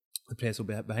 The press will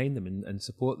be behind them and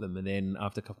support them, and then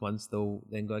after a couple of months they'll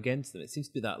then go against them. It seems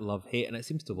to be that love-hate, and it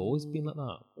seems to have always been like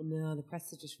that. No, the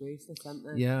press are just ruthless, aren't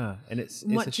they? Yeah, and it's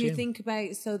what a do you shame. think about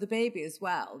the baby as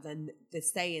well? Then they're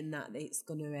saying that it's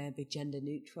going to be gender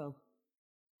neutral.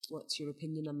 What's your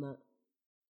opinion on that?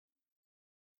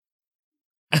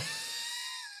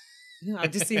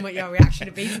 I've just seen what your reaction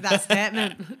would be to that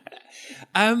statement.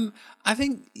 I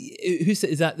think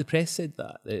is that the press said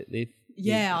that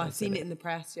Yeah, I've seen it in the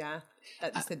press,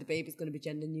 that they said the baby's going to be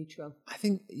gender neutral. I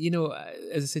think,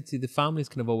 as I said to you, the family's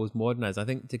kind of always modernised. I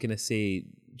think to kind of say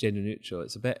gender neutral,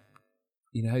 it's a bit,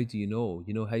 how do you know?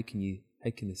 How can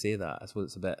they say that? I suppose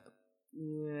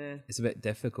it's a bit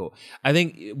difficult. I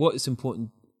think what's important,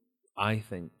 I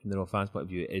think, from the Royal Family's point of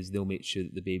view, is they'll make sure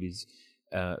that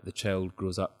the child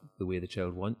grows up the way the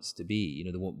child wants to be.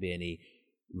 There won't be any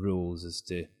rules as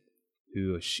to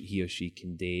who he or she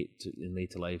can date in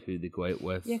later life, who they go out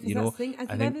with. Yeah, because that's the thing. Has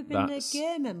there ever been a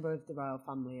gay member of the royal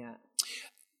family yet?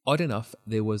 Odd enough,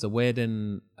 there was a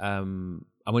wedding.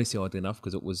 I want to say odd enough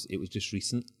because it was just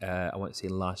recent. I want to say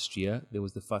last year there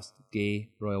was the first gay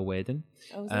royal wedding.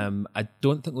 Oh, I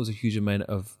don't think there was a huge amount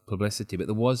of publicity, but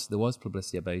there was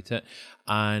publicity about it,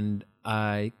 and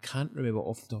I can't remember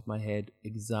off the top of my head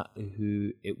exactly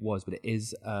who it was, but it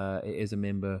is a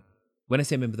member. When I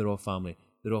say a member of the royal family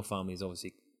is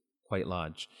obviously quite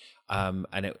large, and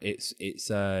it's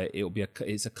a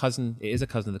cousin. It is a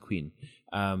cousin of the Queen,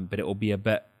 but it will be a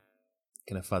bit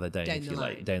kind of further down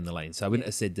the line. So I wouldn't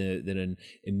have said they're in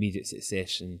immediate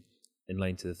succession in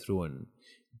line to the throne,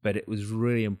 but it was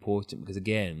really important because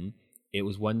again, it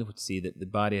was wonderful to see that the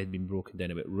barrier had been broken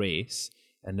down about race,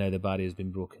 and now the barrier has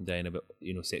been broken down about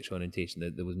sexual orientation.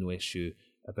 That there was no issue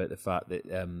about the fact that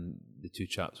the two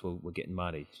chaps were getting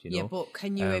married. Yeah, but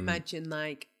can you imagine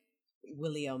like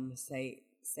William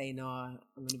saying, "Oh, I'm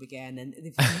going to be gay," and then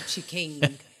the future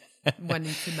king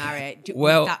wanting to marry?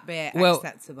 Would that be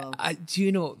acceptable?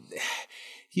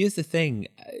 Here's the thing.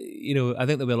 I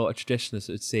think there'll be a lot of traditionalists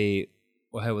that would say,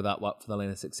 "Well, how would that work for the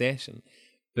line of succession?"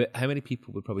 But how many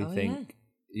people would probably think?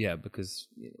 Yeah, because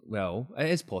it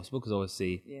is possible because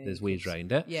obviously there's ways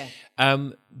around it. Yeah.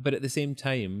 But at the same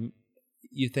time,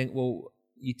 you think, well,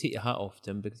 you take your hat off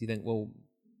to him because you think, well,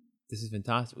 this is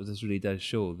fantastic. Well, this really does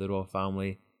show the royal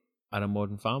family are a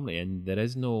modern family, and there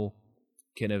is no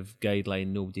kind of guideline.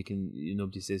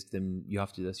 Nobody says to them, you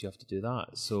have to do this, you have to do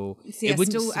that. So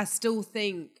I still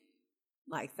think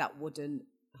like that wouldn't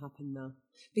happen though,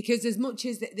 because as much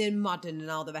as they're modern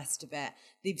and all the rest of it,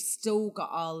 they've still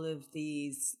got all of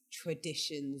these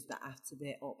traditions that have to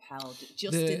be upheld.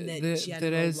 Just in the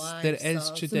general life. There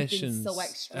is traditions. So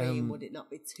extreme, would it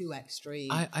not be too extreme?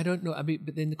 I don't know. I mean,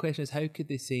 but then the question is, how could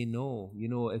they say no?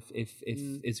 If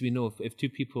as we know, if two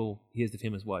people, here's the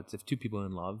famous words: if two people are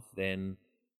in love, then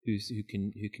who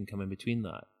can come in between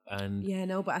that? And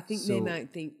but I think they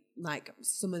might think like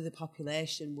some of the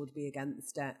population would be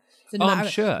against it. So I'm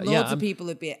sure. Loads of people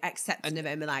would be accepting of it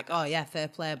and be like, "Oh yeah, fair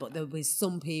play," but there would be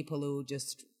some people who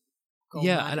just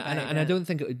and I don't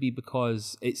think it would be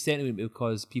because it's certainly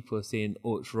because people are saying,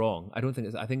 "Oh, it's wrong." I don't think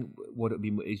it's. I think what it would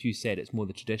be, as you said, it's more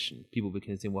the tradition. People would be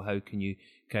kind of saying, "Well, how can you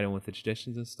carry on with the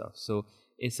traditions and stuff?" So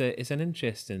it's an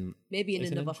interesting. Maybe in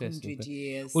another 100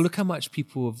 years. Well, look how much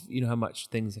people have, how much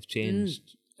things have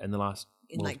changed in the last.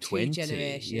 In like 20, 2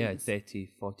 generations. Yeah,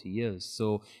 30, 40 years.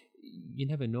 So you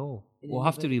never know. We'll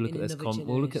have to relook at this.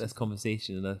 We'll look at this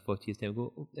conversation in another 40 years' time and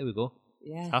go, oh, there we go.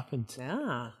 Yeah. It's happened.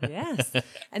 Ah, yes.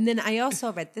 And then I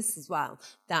also read this as well,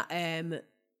 that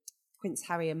Prince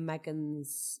Harry and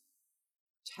Meghan's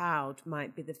child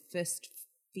might be the first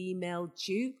female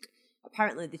duke.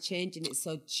 Apparently they're changing it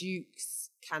so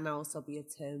dukes can also be a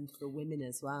term for women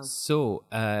as well. So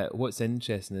what's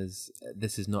interesting is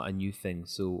this is not a new thing.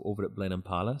 So over at Blenheim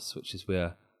Palace, which is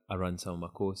where I run some of my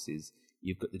courses,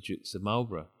 you've got the Dukes of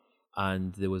Marlborough.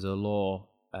 And there was a law,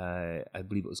 I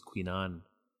believe it was Queen Anne,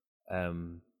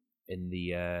 in the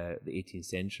 18th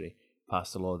century,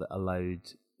 passed a law that allowed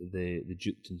the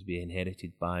dukedom to be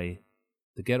inherited by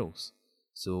the girls.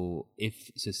 So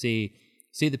say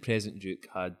the present duke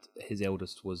had, his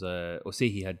eldest was or say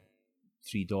he had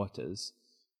 3 daughters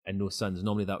and no sons.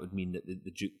 Normally that would mean that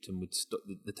the dukedom would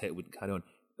the title wouldn't carry on.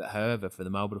 But however, for the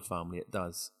Marlborough family, it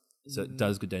does. So it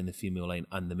does go down the female line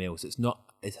and the male. So it's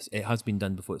not. It has been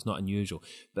done before. It's not unusual.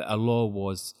 But a law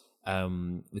was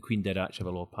the Queen did actually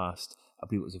have a law passed. I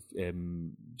believe it was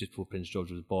just before Prince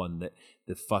George was born, that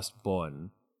the firstborn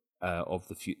of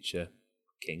the future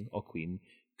king or queen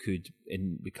could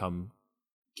become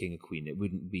king or queen. It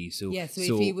wouldn't be so. Yeah. So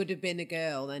if he would have been a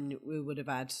girl, then we would have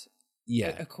had.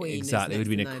 Yeah, a queen. Exactly. It would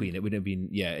have been a queen. It wouldn't have been,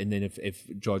 and then if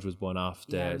George was born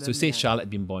after, so say Charlotte had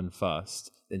been born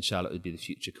first, then Charlotte would be the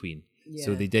future queen. Yeah.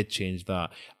 So they did change that.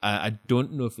 I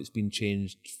don't know if it's been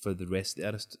changed for the rest of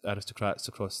the aristocrats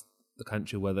across the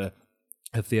country, whether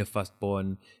if they're first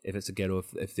born, if it's a girl,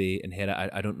 if they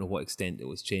inherit, I don't know what extent it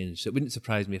was changed. So it wouldn't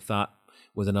surprise me if that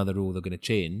was another rule they're going to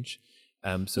change.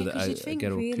 So that you'd think a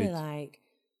girl really could. Like,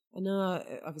 I know,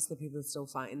 obviously, people are still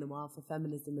fighting the war for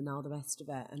feminism and all the rest of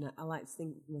it, and I like to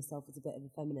think of myself as a bit of a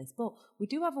feminist, but we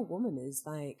do have a woman who's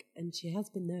like, and she has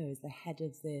been there as the head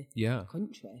of the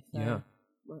country for,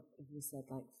 what have we said,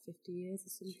 like 50 years or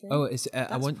something? Oh, it's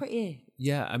That's pretty.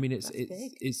 Yeah, I mean, it's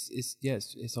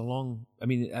a long. I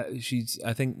mean,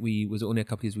 I think was only a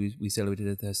couple of years we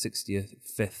celebrated her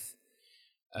 65th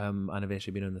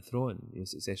anniversary being on the throne,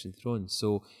 succession throne.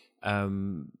 So.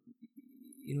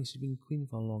 She's been queen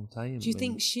for a long time. Do you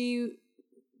think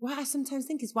what I sometimes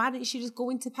think is, why didn't she just go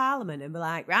into Parliament and be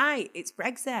like, right, it's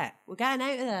Brexit, we're getting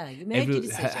out of there, you made your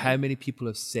decision. How many people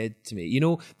have said to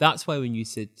me, that's why when you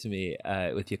said to me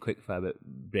with your quickfire about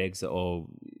Brexit or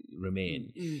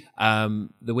Remain,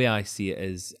 the way I see it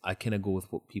is I kind of go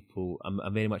with what people, I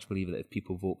very much believe that if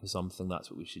people vote for something, that's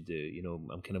what we should do.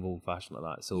 I'm kind of old fashioned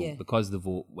like that. So because the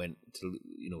vote went to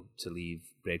leave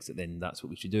Brexit, then that's what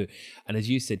we should do. And as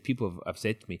you said, people have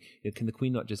said to me, can the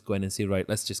Queen not just go in and say, right,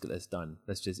 let's just get this done.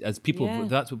 Let's just, as people,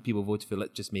 that's what people voted for,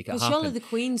 let's just make it happen. Surely the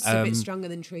Queen's a bit stronger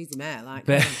than Theresa May. Like,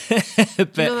 but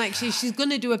she's going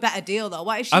to do a better deal though.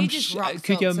 What if she just rocked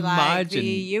up to like the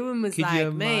EU and was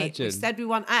like, mate, we said we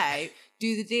want out,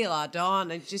 do the deal or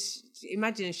don't, and just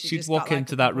imagine if she'd just walk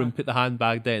into that room, put the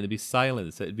handbag down, there'd be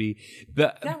silence. It'd be,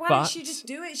 why didn't she just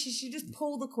do it? She should just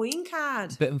pull the Queen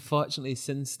card. But unfortunately,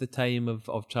 since the time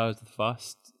of Charles I,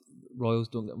 royals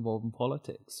don't get involved in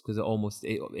politics because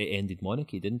it ended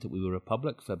monarchy, didn't it? We were a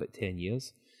republic for about 10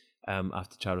 years.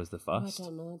 After Charles I. I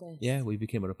don't know this. Yeah, we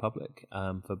became a republic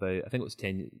for about, I think it was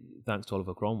 10, thanks to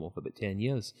Oliver Cromwell, for about 10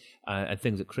 years. And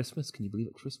things at Christmas, can you believe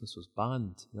it? Christmas was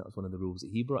banned. That was one of the rules that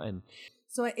he brought in.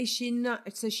 So is she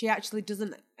not? So she actually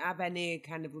doesn't have any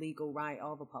kind of legal right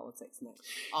over politics now.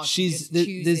 Or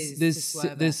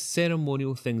there's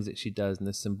ceremonial things that she does and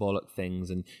there's symbolic things,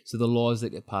 and so the laws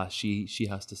that get passed, she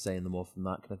has to sign them off and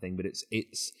that kind of thing. But it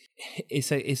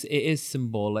is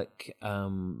symbolic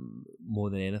more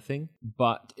than anything.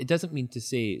 But it doesn't mean to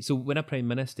say. So when a prime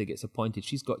minister gets appointed,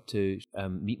 she's got to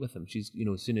meet with him. She's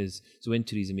when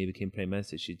Theresa May became prime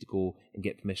minister, she had to go and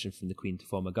get permission from the Queen to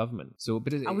form a government. So,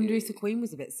 but I wonder if the Queen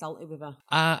was a bit salty with her.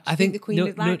 I think the Queen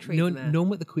would like treating her. Knowing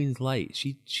what the Queen's like,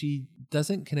 she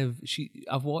doesn't kind of,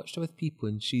 I've watched her with people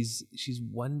and she's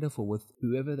wonderful with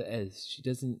whoever that is. She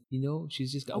doesn't,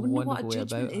 she's just got a wonderful way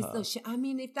about her. Though. I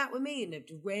mean, if that were me and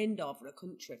I'd reigned over a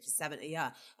country for 70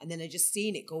 years and then I just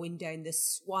seen it going down the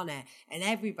Swanee and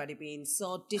everybody being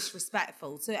so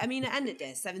disrespectful. So, I mean, at the end of the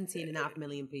day, 17.5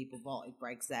 million people voted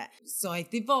Brexit. So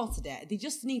if they voted it, they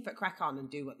just need to crack on and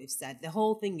do what they've said. The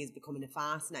whole thing is becoming a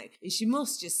farce now. And she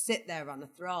must just sit there on a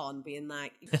throne being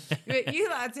like, you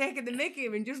are taking the mickey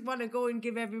and just want to go and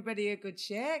give everybody a good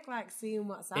shake, like seeing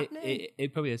what's happening.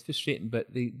 It probably is frustrating, but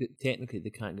technically they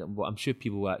can't get involved. I'm sure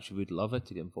people actually would love it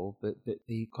to get involved, but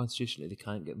constitutionally they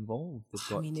can't get involved.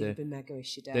 It would be mega if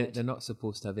she did. They're not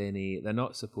supposed to have any. They're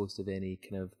not supposed to have any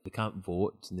kind of. They can't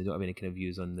vote, and they don't have any kind of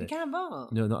views on the. They can't vote.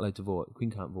 No, not allowed to vote. The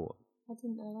Queen can't vote. I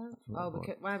didn't know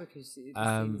that. Why? Because it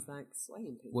seems like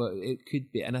swaying people. Well, it could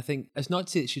be, and I think it's not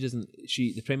to say that she doesn't.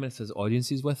 The Prime Minister has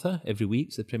audiences with her every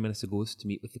week. So the Prime Minister goes to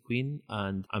meet with the Queen,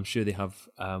 and I'm sure they have,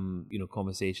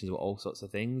 conversations about all sorts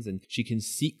of things. And she can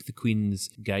seek the Queen's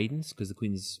guidance because the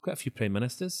Queen's quite a few Prime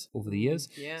Ministers over the years.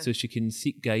 Yeah. So she can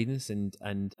seek guidance and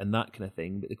that kind of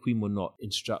thing. But the Queen will not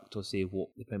instruct or say what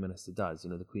the Prime Minister does.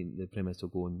 The Prime Minister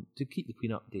will go and to keep the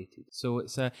Queen updated. So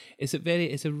it's a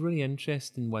really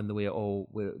interesting one, the way it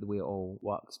all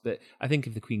works. But I think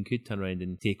if the Queen could turn around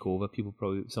and take over,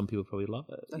 some people probably love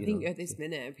it. I think at this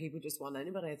minute people just want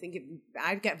anybody. I think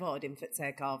I'd get voted in for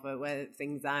takeover where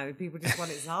things are. People just want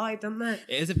it side, don't they?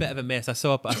 It is a bit of a mess. I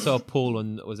saw a poll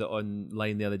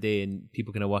online the other day, and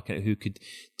people kind of working out who could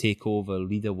take over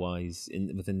leader wise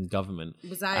within government.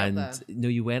 Was I up there? No,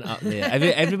 you went up there.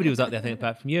 Everybody was up there, I think,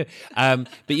 apart from you. But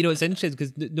it's interesting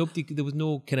because nobody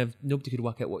could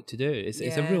work out what to do. It's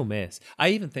a real mess. I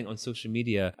even think on social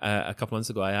media a couple months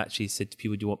ago, I actually said to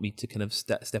people, "Do you want me to kind of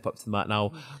step up to the mat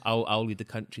and I'll lead the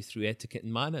country through etiquette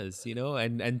and manners?"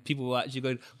 And people were actually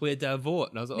going, "Where do I vote?"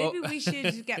 And I was like, maybe we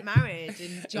should get married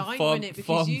and join in it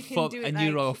because you can do it a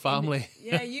new royal family.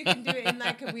 You can do it in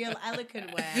like a real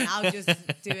elegant way. And I'll just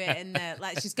do it in the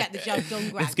let's just get the job done.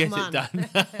 Greg. Let's get it done.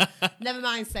 Never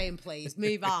mind saying please.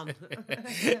 Move on.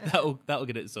 that'll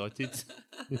get it sorted.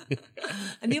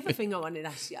 And the other thing I wanted to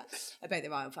ask you about the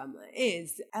royal family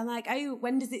is,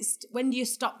 when do you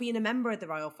stop being a member of the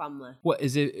royal family? What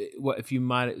is it? What if you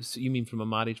marry? So you mean from a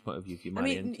marriage point of view? If you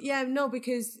marry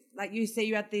because like you say,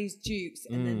 you had these dukes,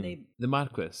 and then the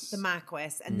Marquis,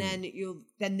 and then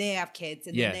they have kids,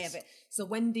 and then they have it. So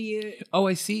when do you? Oh,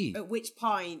 I see. At which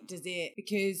point does it?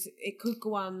 Because it could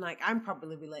go on. Like I'm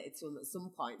probably related to them at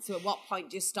some point. So at what point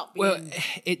do you stop being? Well,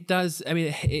 it does. I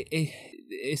mean,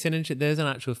 it's an interesting. There's an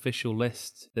actual official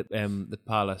list that the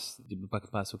Buckingham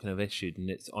Palace, kind of issued, and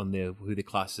it's on there who they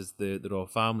class as the royal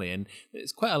family, and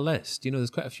it's quite a list. You know, there's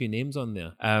quite a few names on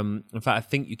there. In fact, I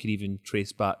think you could even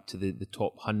trace back to the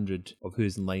top 100 of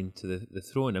who's in line to the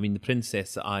throne. I mean, the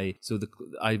princess that I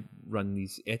run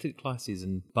these etiquette classes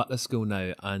in Butler School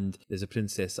now, and there's a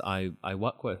princess that I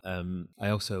work with. I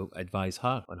also advise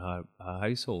her on her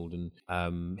household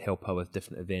and help her with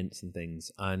different events and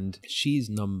things. And she's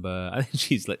I think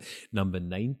she's like number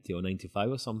 90 or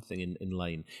 95 or something in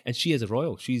line. And she is a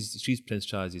royal. She's Prince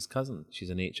Charles's cousin.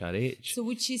 She's an HRH. So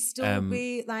would she still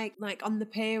be like on the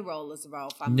payroll as a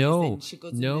royal family? No, then she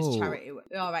goes into this charity.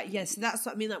 All right, yeah. So that's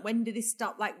what I mean. Like, when do they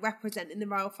stop like representing the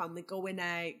royal family, going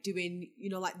out doing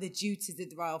like the duties of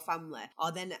the royal family,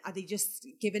 or then are they just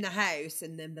given a house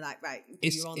and then be like, right, do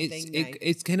your own thing now?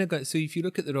 It's kind of got. So if you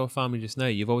look at the royal family just now,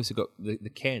 you've obviously got the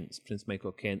Kents, Prince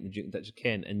Michael Kent, the Duke and Duchess of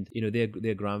Kent, and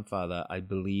their grandfather, I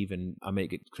believe, and I might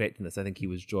get correct in this, I think he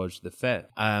was George V.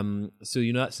 So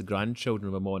that's the grandchildren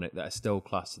of a monarch that are still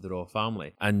classed as the royal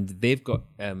family, and they've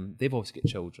also got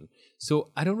children. So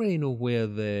I don't really know where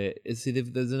there's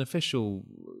an official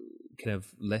kind of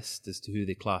list as to who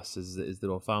they class as the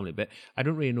royal family, but I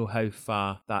don't really know how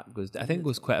far that goes. I think it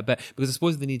goes quite a bit, because I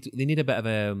suppose they need a bit of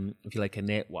if you like, a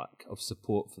network of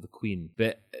support for the Queen.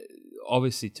 But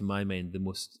obviously, to my mind, the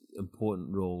most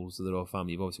important roles of the royal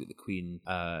family, you've obviously got the Queen.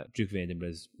 Duke of Edinburgh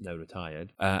is now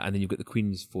retired, and then you've got the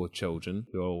Queen's 4 children,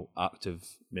 who are all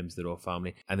active members of the royal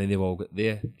family, and then they've all got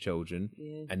their children,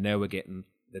 and now we're getting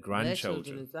the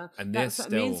grandchildren, and that's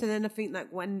what I mean. So then I think,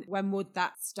 like, when would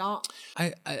that start?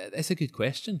 It's a good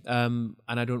question, and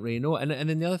I don't really know. And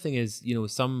then the other thing is,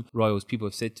 some royals, people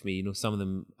have said to me, some of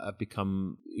them have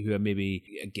become, who are maybe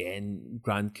again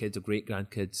grandkids or great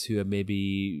grandkids, who are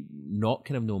maybe not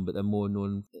kind of known, but they're more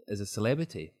known as a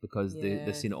celebrity because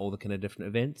they've seen all the kind of different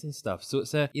events and stuff. So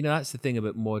it's that's the thing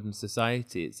about modern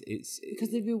society. It's because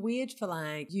it'd be weird for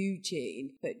like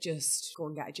Eugene, but just go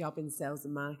and get a job in sales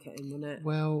and marketing, wouldn't it?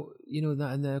 Well, that,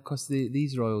 and of course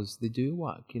these royals, they do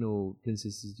work.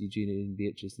 Princesses Eugenia and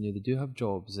Beatrice, they do have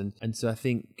jobs, and so I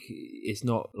think it's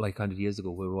not like 100 years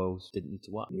ago where royals didn't need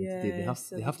to work. Yeah,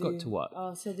 they have got to work.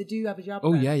 Oh, so they do have a job.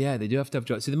 Oh then? yeah, they do have to have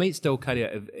jobs. So they might still carry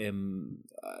out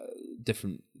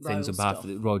different things on behalf of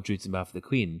the royal duties on behalf of the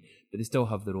Queen, but they still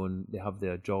have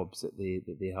their jobs that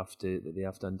they have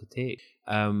to undertake.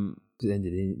 At the end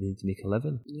of the day, they need to make a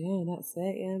living. Yeah, that's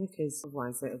it. Yeah, because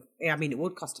otherwise, it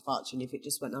would cost a fortune if it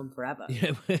just went on forever.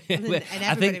 Yeah, I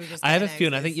have a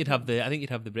feeling. I think you'd have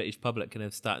the British public kind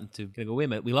of starting to kind of go, wait a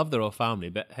minute, we love the royal family,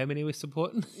 but how many are we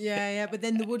supporting? Yeah, but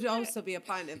then there would also be a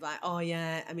point of like, oh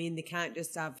yeah, they can't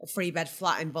just have a 3-bed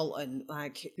flat in Bolton,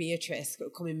 like Beatrice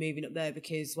coming moving up there,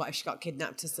 because what if she got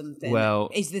kidnapped or something? Well,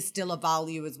 is there still a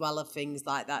value as well of things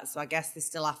like that? So I guess they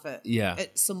still have to,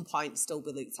 at some point, still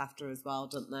be looked after as well,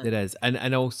 don't they? It is.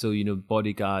 And also,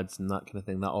 bodyguards and that kind of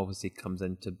thing, that obviously comes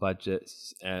into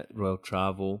budgets, royal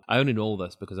travel. I only know all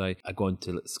this because I go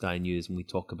into Sky News and we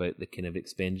talk about the kind of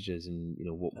expenditures and,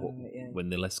 when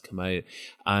the lists come out.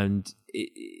 And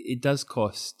it does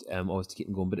cost, always to keep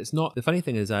them going. But it's not, the funny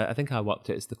thing is, I think I worked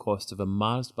out it's the cost of a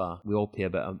Mars bar. We all pay a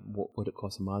bit of what it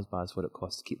costs a Mars bar is what it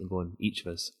costs to keep them going, each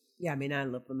of us. Yeah, I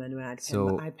love them anyway.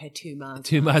 I'd pay 2 Mars.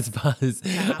 2 Mars bars.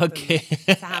 Okay.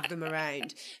 To have them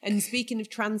around. And speaking of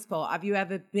transport, have you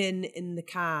ever been in the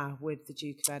car with the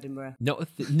Duke of Edinburgh? Not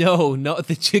with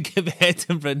the Duke of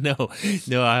Edinburgh.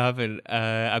 No, I haven't.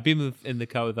 I've been in the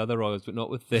car with other royals, but not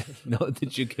with the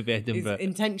Duke of Edinburgh.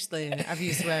 Intentionally, have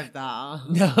you swerved that?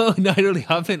 No, I really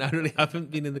haven't. I really haven't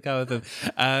been in the car with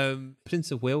him. Prince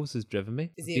of Wales has driven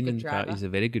me. Is he a good driver? He's a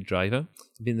very good driver.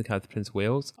 I've been in the car with Prince of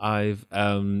Wales.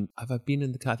 Have I been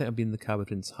in the car? I think I've been in the car with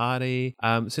Prince Harry.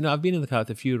 So no, I've been in the car with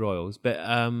a few royals, but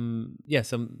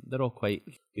they're all quite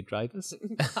good drivers.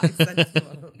 Quite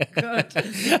sensible. Good.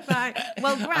 Right.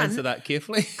 Well, Grant, answer that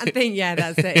carefully. I think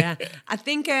that's it. Yeah, I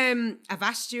think I've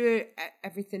asked you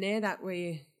everything here that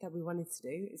we wanted to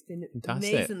do. It's been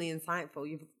fantastic. Amazingly insightful.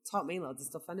 You've taught me loads of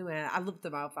stuff anyway. I love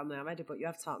the royal family already, but you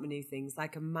have taught me new things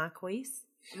like a marquis.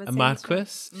 A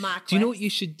Marquis? Do you know what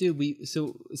you should do?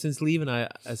 So since leaving, I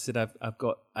said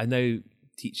I now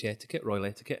teach etiquette, royal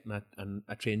etiquette, and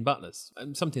I train butlers,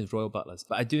 and sometimes royal butlers.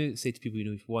 But I do say to people, you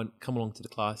know, if you want, come along to the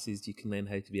classes. You can learn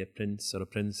how to be a prince or a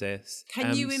princess.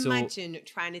 Can you imagine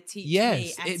trying to teach me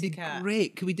Yes, etiquette? it'd be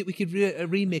great. Could we could a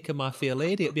remake of My Fair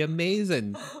Lady? It'd be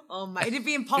amazing. Oh my, it'd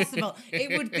be impossible.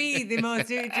 It would be the most.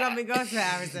 Do you want me to go for it,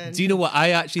 Harrison? Do you know what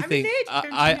I actually think?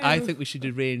 I don't think we should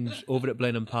arrange over at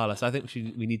Blenheim Palace. I think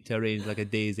we need to arrange like a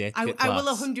day's etiquette I class.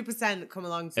 will 100% come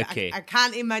along to it. Okay. I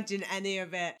can't imagine any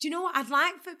of it. Do you know what? I'd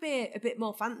like for a bit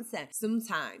more fancy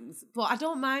sometimes, but I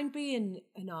don't mind being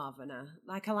a northerner.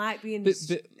 Like, I like being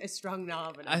a strong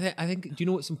northerner. I think. Do you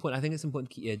know what's important? I think it's important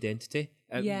to keep your identity.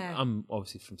 Yeah. I'm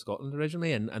obviously from Scotland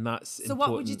originally, and that's so important.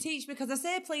 what would you teach? Because I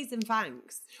say please and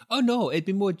thanks. Oh no, it'd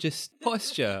be more just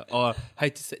posture or how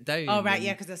to sit down. Oh right,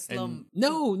 yeah, because I slump.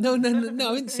 No.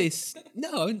 I wouldn't say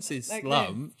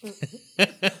slump.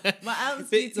 What else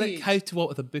do you teach? Like how to walk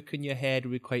with a book in your head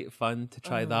would be quite fun to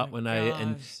try that one out,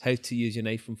 and how to use your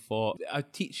knife and fork. I'll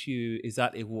teach you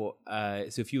exactly what.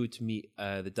 So if you were to meet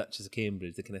the Duchess of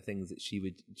Cambridge, the kind of things that she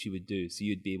would do, so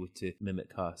you'd be able to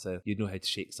mimic her. So you'd know how to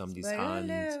shake somebody's hand.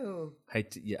 Hello. How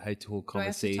to hold Do I have to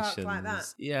conversations. talk like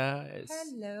that? Yeah.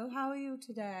 Hello, how are you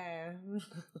today?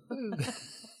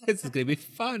 This is going to be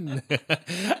fun.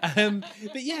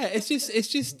 But yeah, it's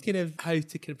just kind of how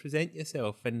to kind of present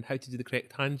yourself and how to do the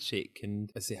correct handshake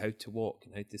and I say how to walk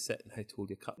and how to sit and how to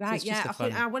hold your cup. Right, so yeah,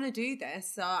 I want to do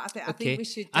this, so I think we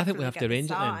should. I think we have to arrange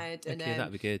started, it then. and, Okay,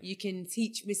 that'd be good. You can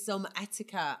teach me some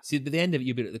etiquette. See, by the end of it,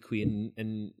 you'll be like the Queen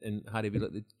and Harry will be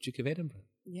like the Duke of Edinburgh.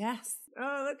 Yes.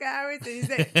 Oh, look at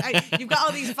Harrison. You've got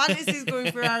all these fantasies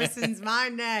going through Harrison's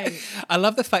mind now. I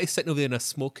love the fact he's sitting over there in a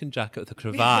smoking jacket with a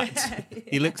cravat.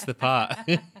 He looks the part.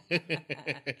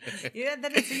 Yeah,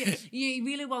 he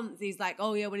really wants. He's like,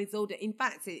 oh yeah, when he's older. In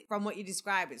fact, from what you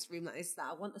describe, it's a room like this. That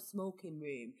I want a smoking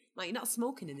room. Like, you're not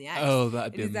smoking in the house. Oh,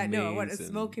 that'd be amazing. He's like, no, I want a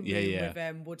smoking room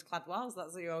with wood-clad walls.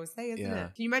 That's what you always say, isn't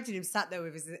it? Can you imagine him sat there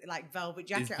with his like velvet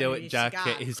jacket, his velvet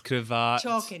jacket, his cravat,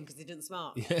 choking because he didn't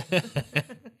smoke.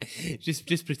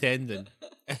 just pretending.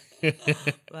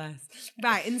 Bless.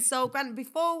 Right, and so Grant,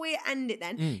 before we end it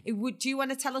then, do you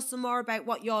want to tell us some more about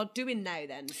what you're doing now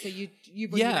then? So you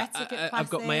run your etiquette classes? I've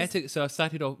got my etiquette. So I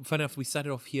started off, funny enough, we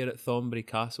started off here at Thornbury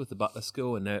Castle with the Butler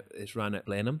School, and now it's run at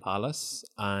Blenheim Palace,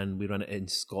 and we run it in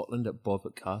Scotland at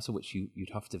Bobbitt Castle, which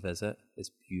you'd have to visit. It's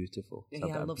beautiful. Yeah,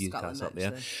 I love Scotland, up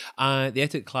there. The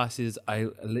etiquette classes, I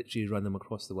literally run them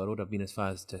across the world. I've been as far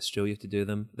as to Australia to do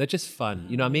them. They're just fun.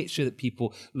 You know, I make sure that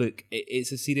people, look,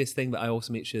 it's a serious thing, but I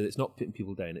also make sure that it's not putting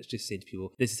people down. It's just saying to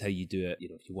people, this is how you do it. You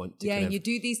know, if you want to. Yeah, and you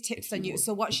do these tips on you.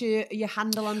 So what's your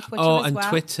handle on Twitter as well?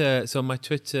 Twitter. So on my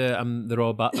Twitter, I'm the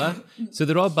Royal Butler. So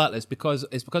the Royal Butler is because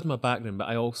of my background, but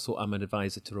I also am an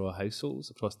advisor to royal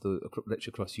households literally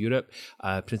across Europe.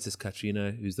 Princess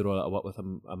Katrina, who's the royal I work with,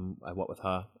 I work with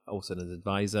her also as an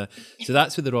advisor. So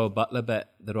that's where the Royal Butler bit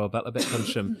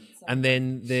comes from. And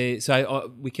then we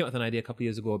came up with an idea a couple of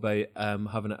years ago about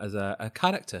having it as a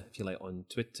character, if you like, on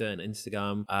Twitter and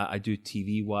Instagram. I do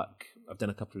TV work. I've done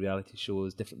a couple of reality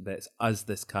shows, different bits, as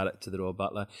this character, the Royal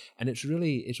Butler, and it's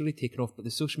really taken off. But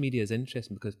the social media is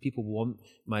interesting because people want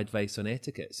my advice on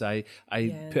etiquette. So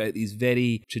I put out these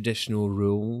very traditional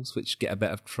rules which get a bit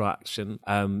of traction,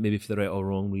 maybe for the right or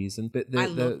wrong reason. But I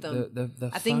love them.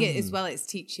 I think fun. as well, it's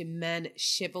teaching men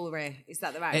chivalry. Is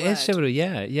that the right word? It is chivalry,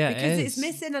 yeah. Because it's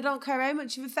missing. I don't care how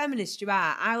much of a feminist you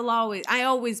are. I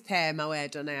always pay my way,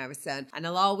 don't I, Harrison? And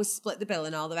I'll always split the bill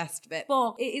and all the rest of it.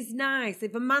 But it is nice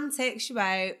if a man takes you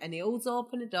out and he holds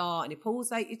open a door and he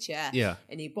pulls out your chair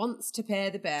and he wants to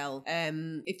pay the bill.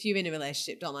 If you're in a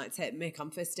relationship, don't like to make on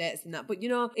first dates and that. But you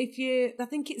know, I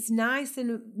think it's nice,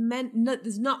 and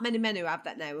there's not many men who have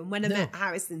that now. And when I met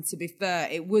Harrison, to be fair,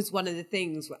 it was one of the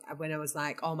things when I was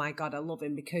like, oh my God, I love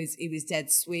him, because he was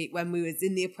dead sweet. When we was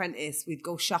in The Apprentice, we'd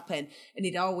go shopping and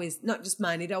he'd always, not just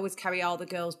mine, he'd always carry all the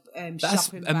girls That's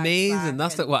shopping. That's amazing.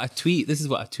 That's like what I tweet. This is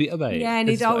what I tweet about. Yeah, and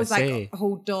he'd always like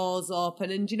hold doors open.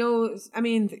 And you know, I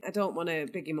mean, I don't want to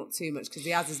big him up too much because he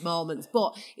has his moments,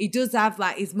 but he does have,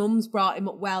 like, his mum's brought him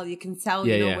up well. You can tell,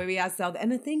 where he has that.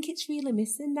 And I think it's really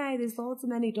missing now. There's loads of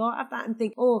men who don't have that and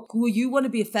think, oh, well, you want to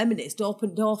be a feminist,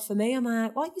 open door for me. I'm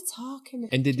like, what are you talking?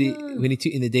 And did he, when he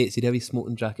took in the dates, did he have his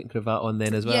smoking jacket and cravat on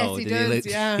then as well? Yes,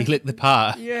 he does, He looked the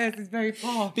part. Yes, it's very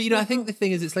posh. But, you know, I think the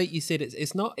thing is, it's like you said,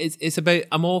 it's about,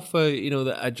 I'm all for, you know,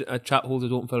 that a chap holds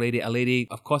it open for a lady. A lady,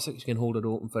 of course, she can hold it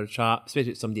open for a chap, especially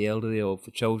if it's somebody elderly or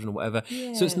for children or or whatever.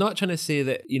 So it's not trying to say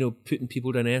that, you know, putting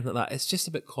people down or anything like that. It's just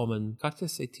about common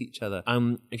courtesy to each other.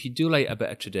 If you do like a bit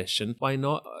of tradition, why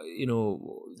not, you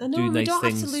know, do nice things? We don't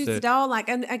have to lose it all. Like,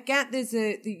 and I get there's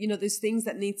there's things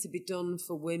that need to be done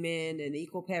for women and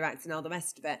equal pay rights and all the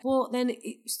rest of it. But then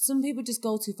some people just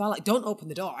go too far. Like, don't open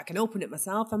the door. I can open it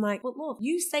myself. I'm like, but look,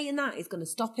 you saying that is going to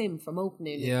stop him from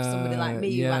opening it for somebody like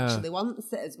me who actually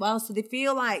wants it as well. So they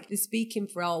feel like they're speaking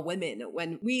for all women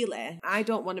when really I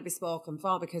don't want to be spoken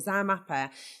for because I'm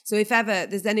happy. So if ever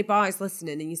there's any boys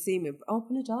listening and you see me,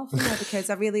 open a door for me because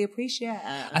I really appreciate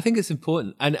it. I think it's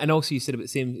important. And also you said about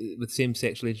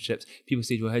same-sex relationships, people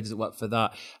say, well, how does it work for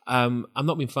that? I'm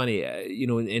not being funny. You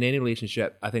know, in any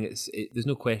relationship, I think there's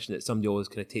no question that somebody always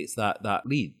kind of takes that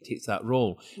lead, takes that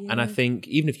role. Yeah. And I think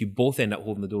even if you both end up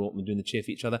holding the door open and doing the chair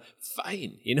for each other,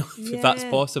 fine, you know, if that's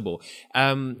possible.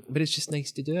 But it's just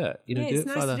nice to do it. You know, do it's it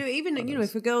nice for to do it. Even, you know,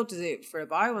 if a girl does it for a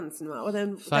boy once in a while, well,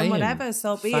 then whatever,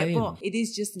 so be Fine. it. But it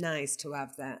is just nice to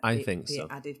have that. I think so.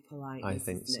 Added politeness. I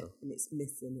think so. And it's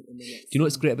missing at the minute. Do you know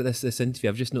what's great about this interview?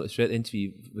 I've just noticed throughout the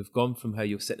interview, we've gone from how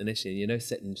you're sitting initially, and you're now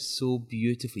sitting so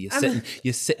beautifully.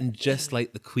 You're sitting just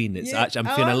like the Queen. It's actually,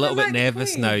 I'm feeling a little bit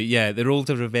nervous now. Yeah, the roles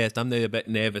are reversed. I'm now a bit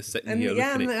nervous sitting here.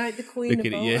 Yeah, I'm like the Queen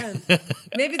of Bolton.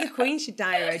 Maybe the Queen should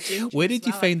dye her ginger. Where did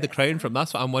you find the crown from?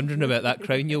 That's what I'm wondering about, that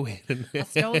crown you're wearing. I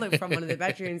stole it from one of the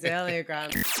bedrooms earlier,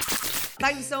 Grant.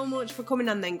 Thanks so much for coming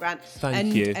on then, Grant.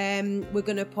 Thank you. We're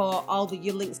going to put all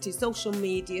your links to social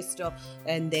media stuff,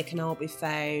 and they can all be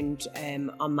found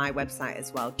on my website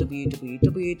as well,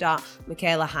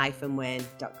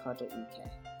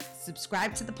 www.michaela-wayne.co.uk.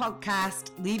 Subscribe to the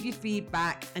podcast, leave your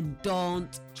feedback, and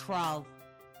don't troll.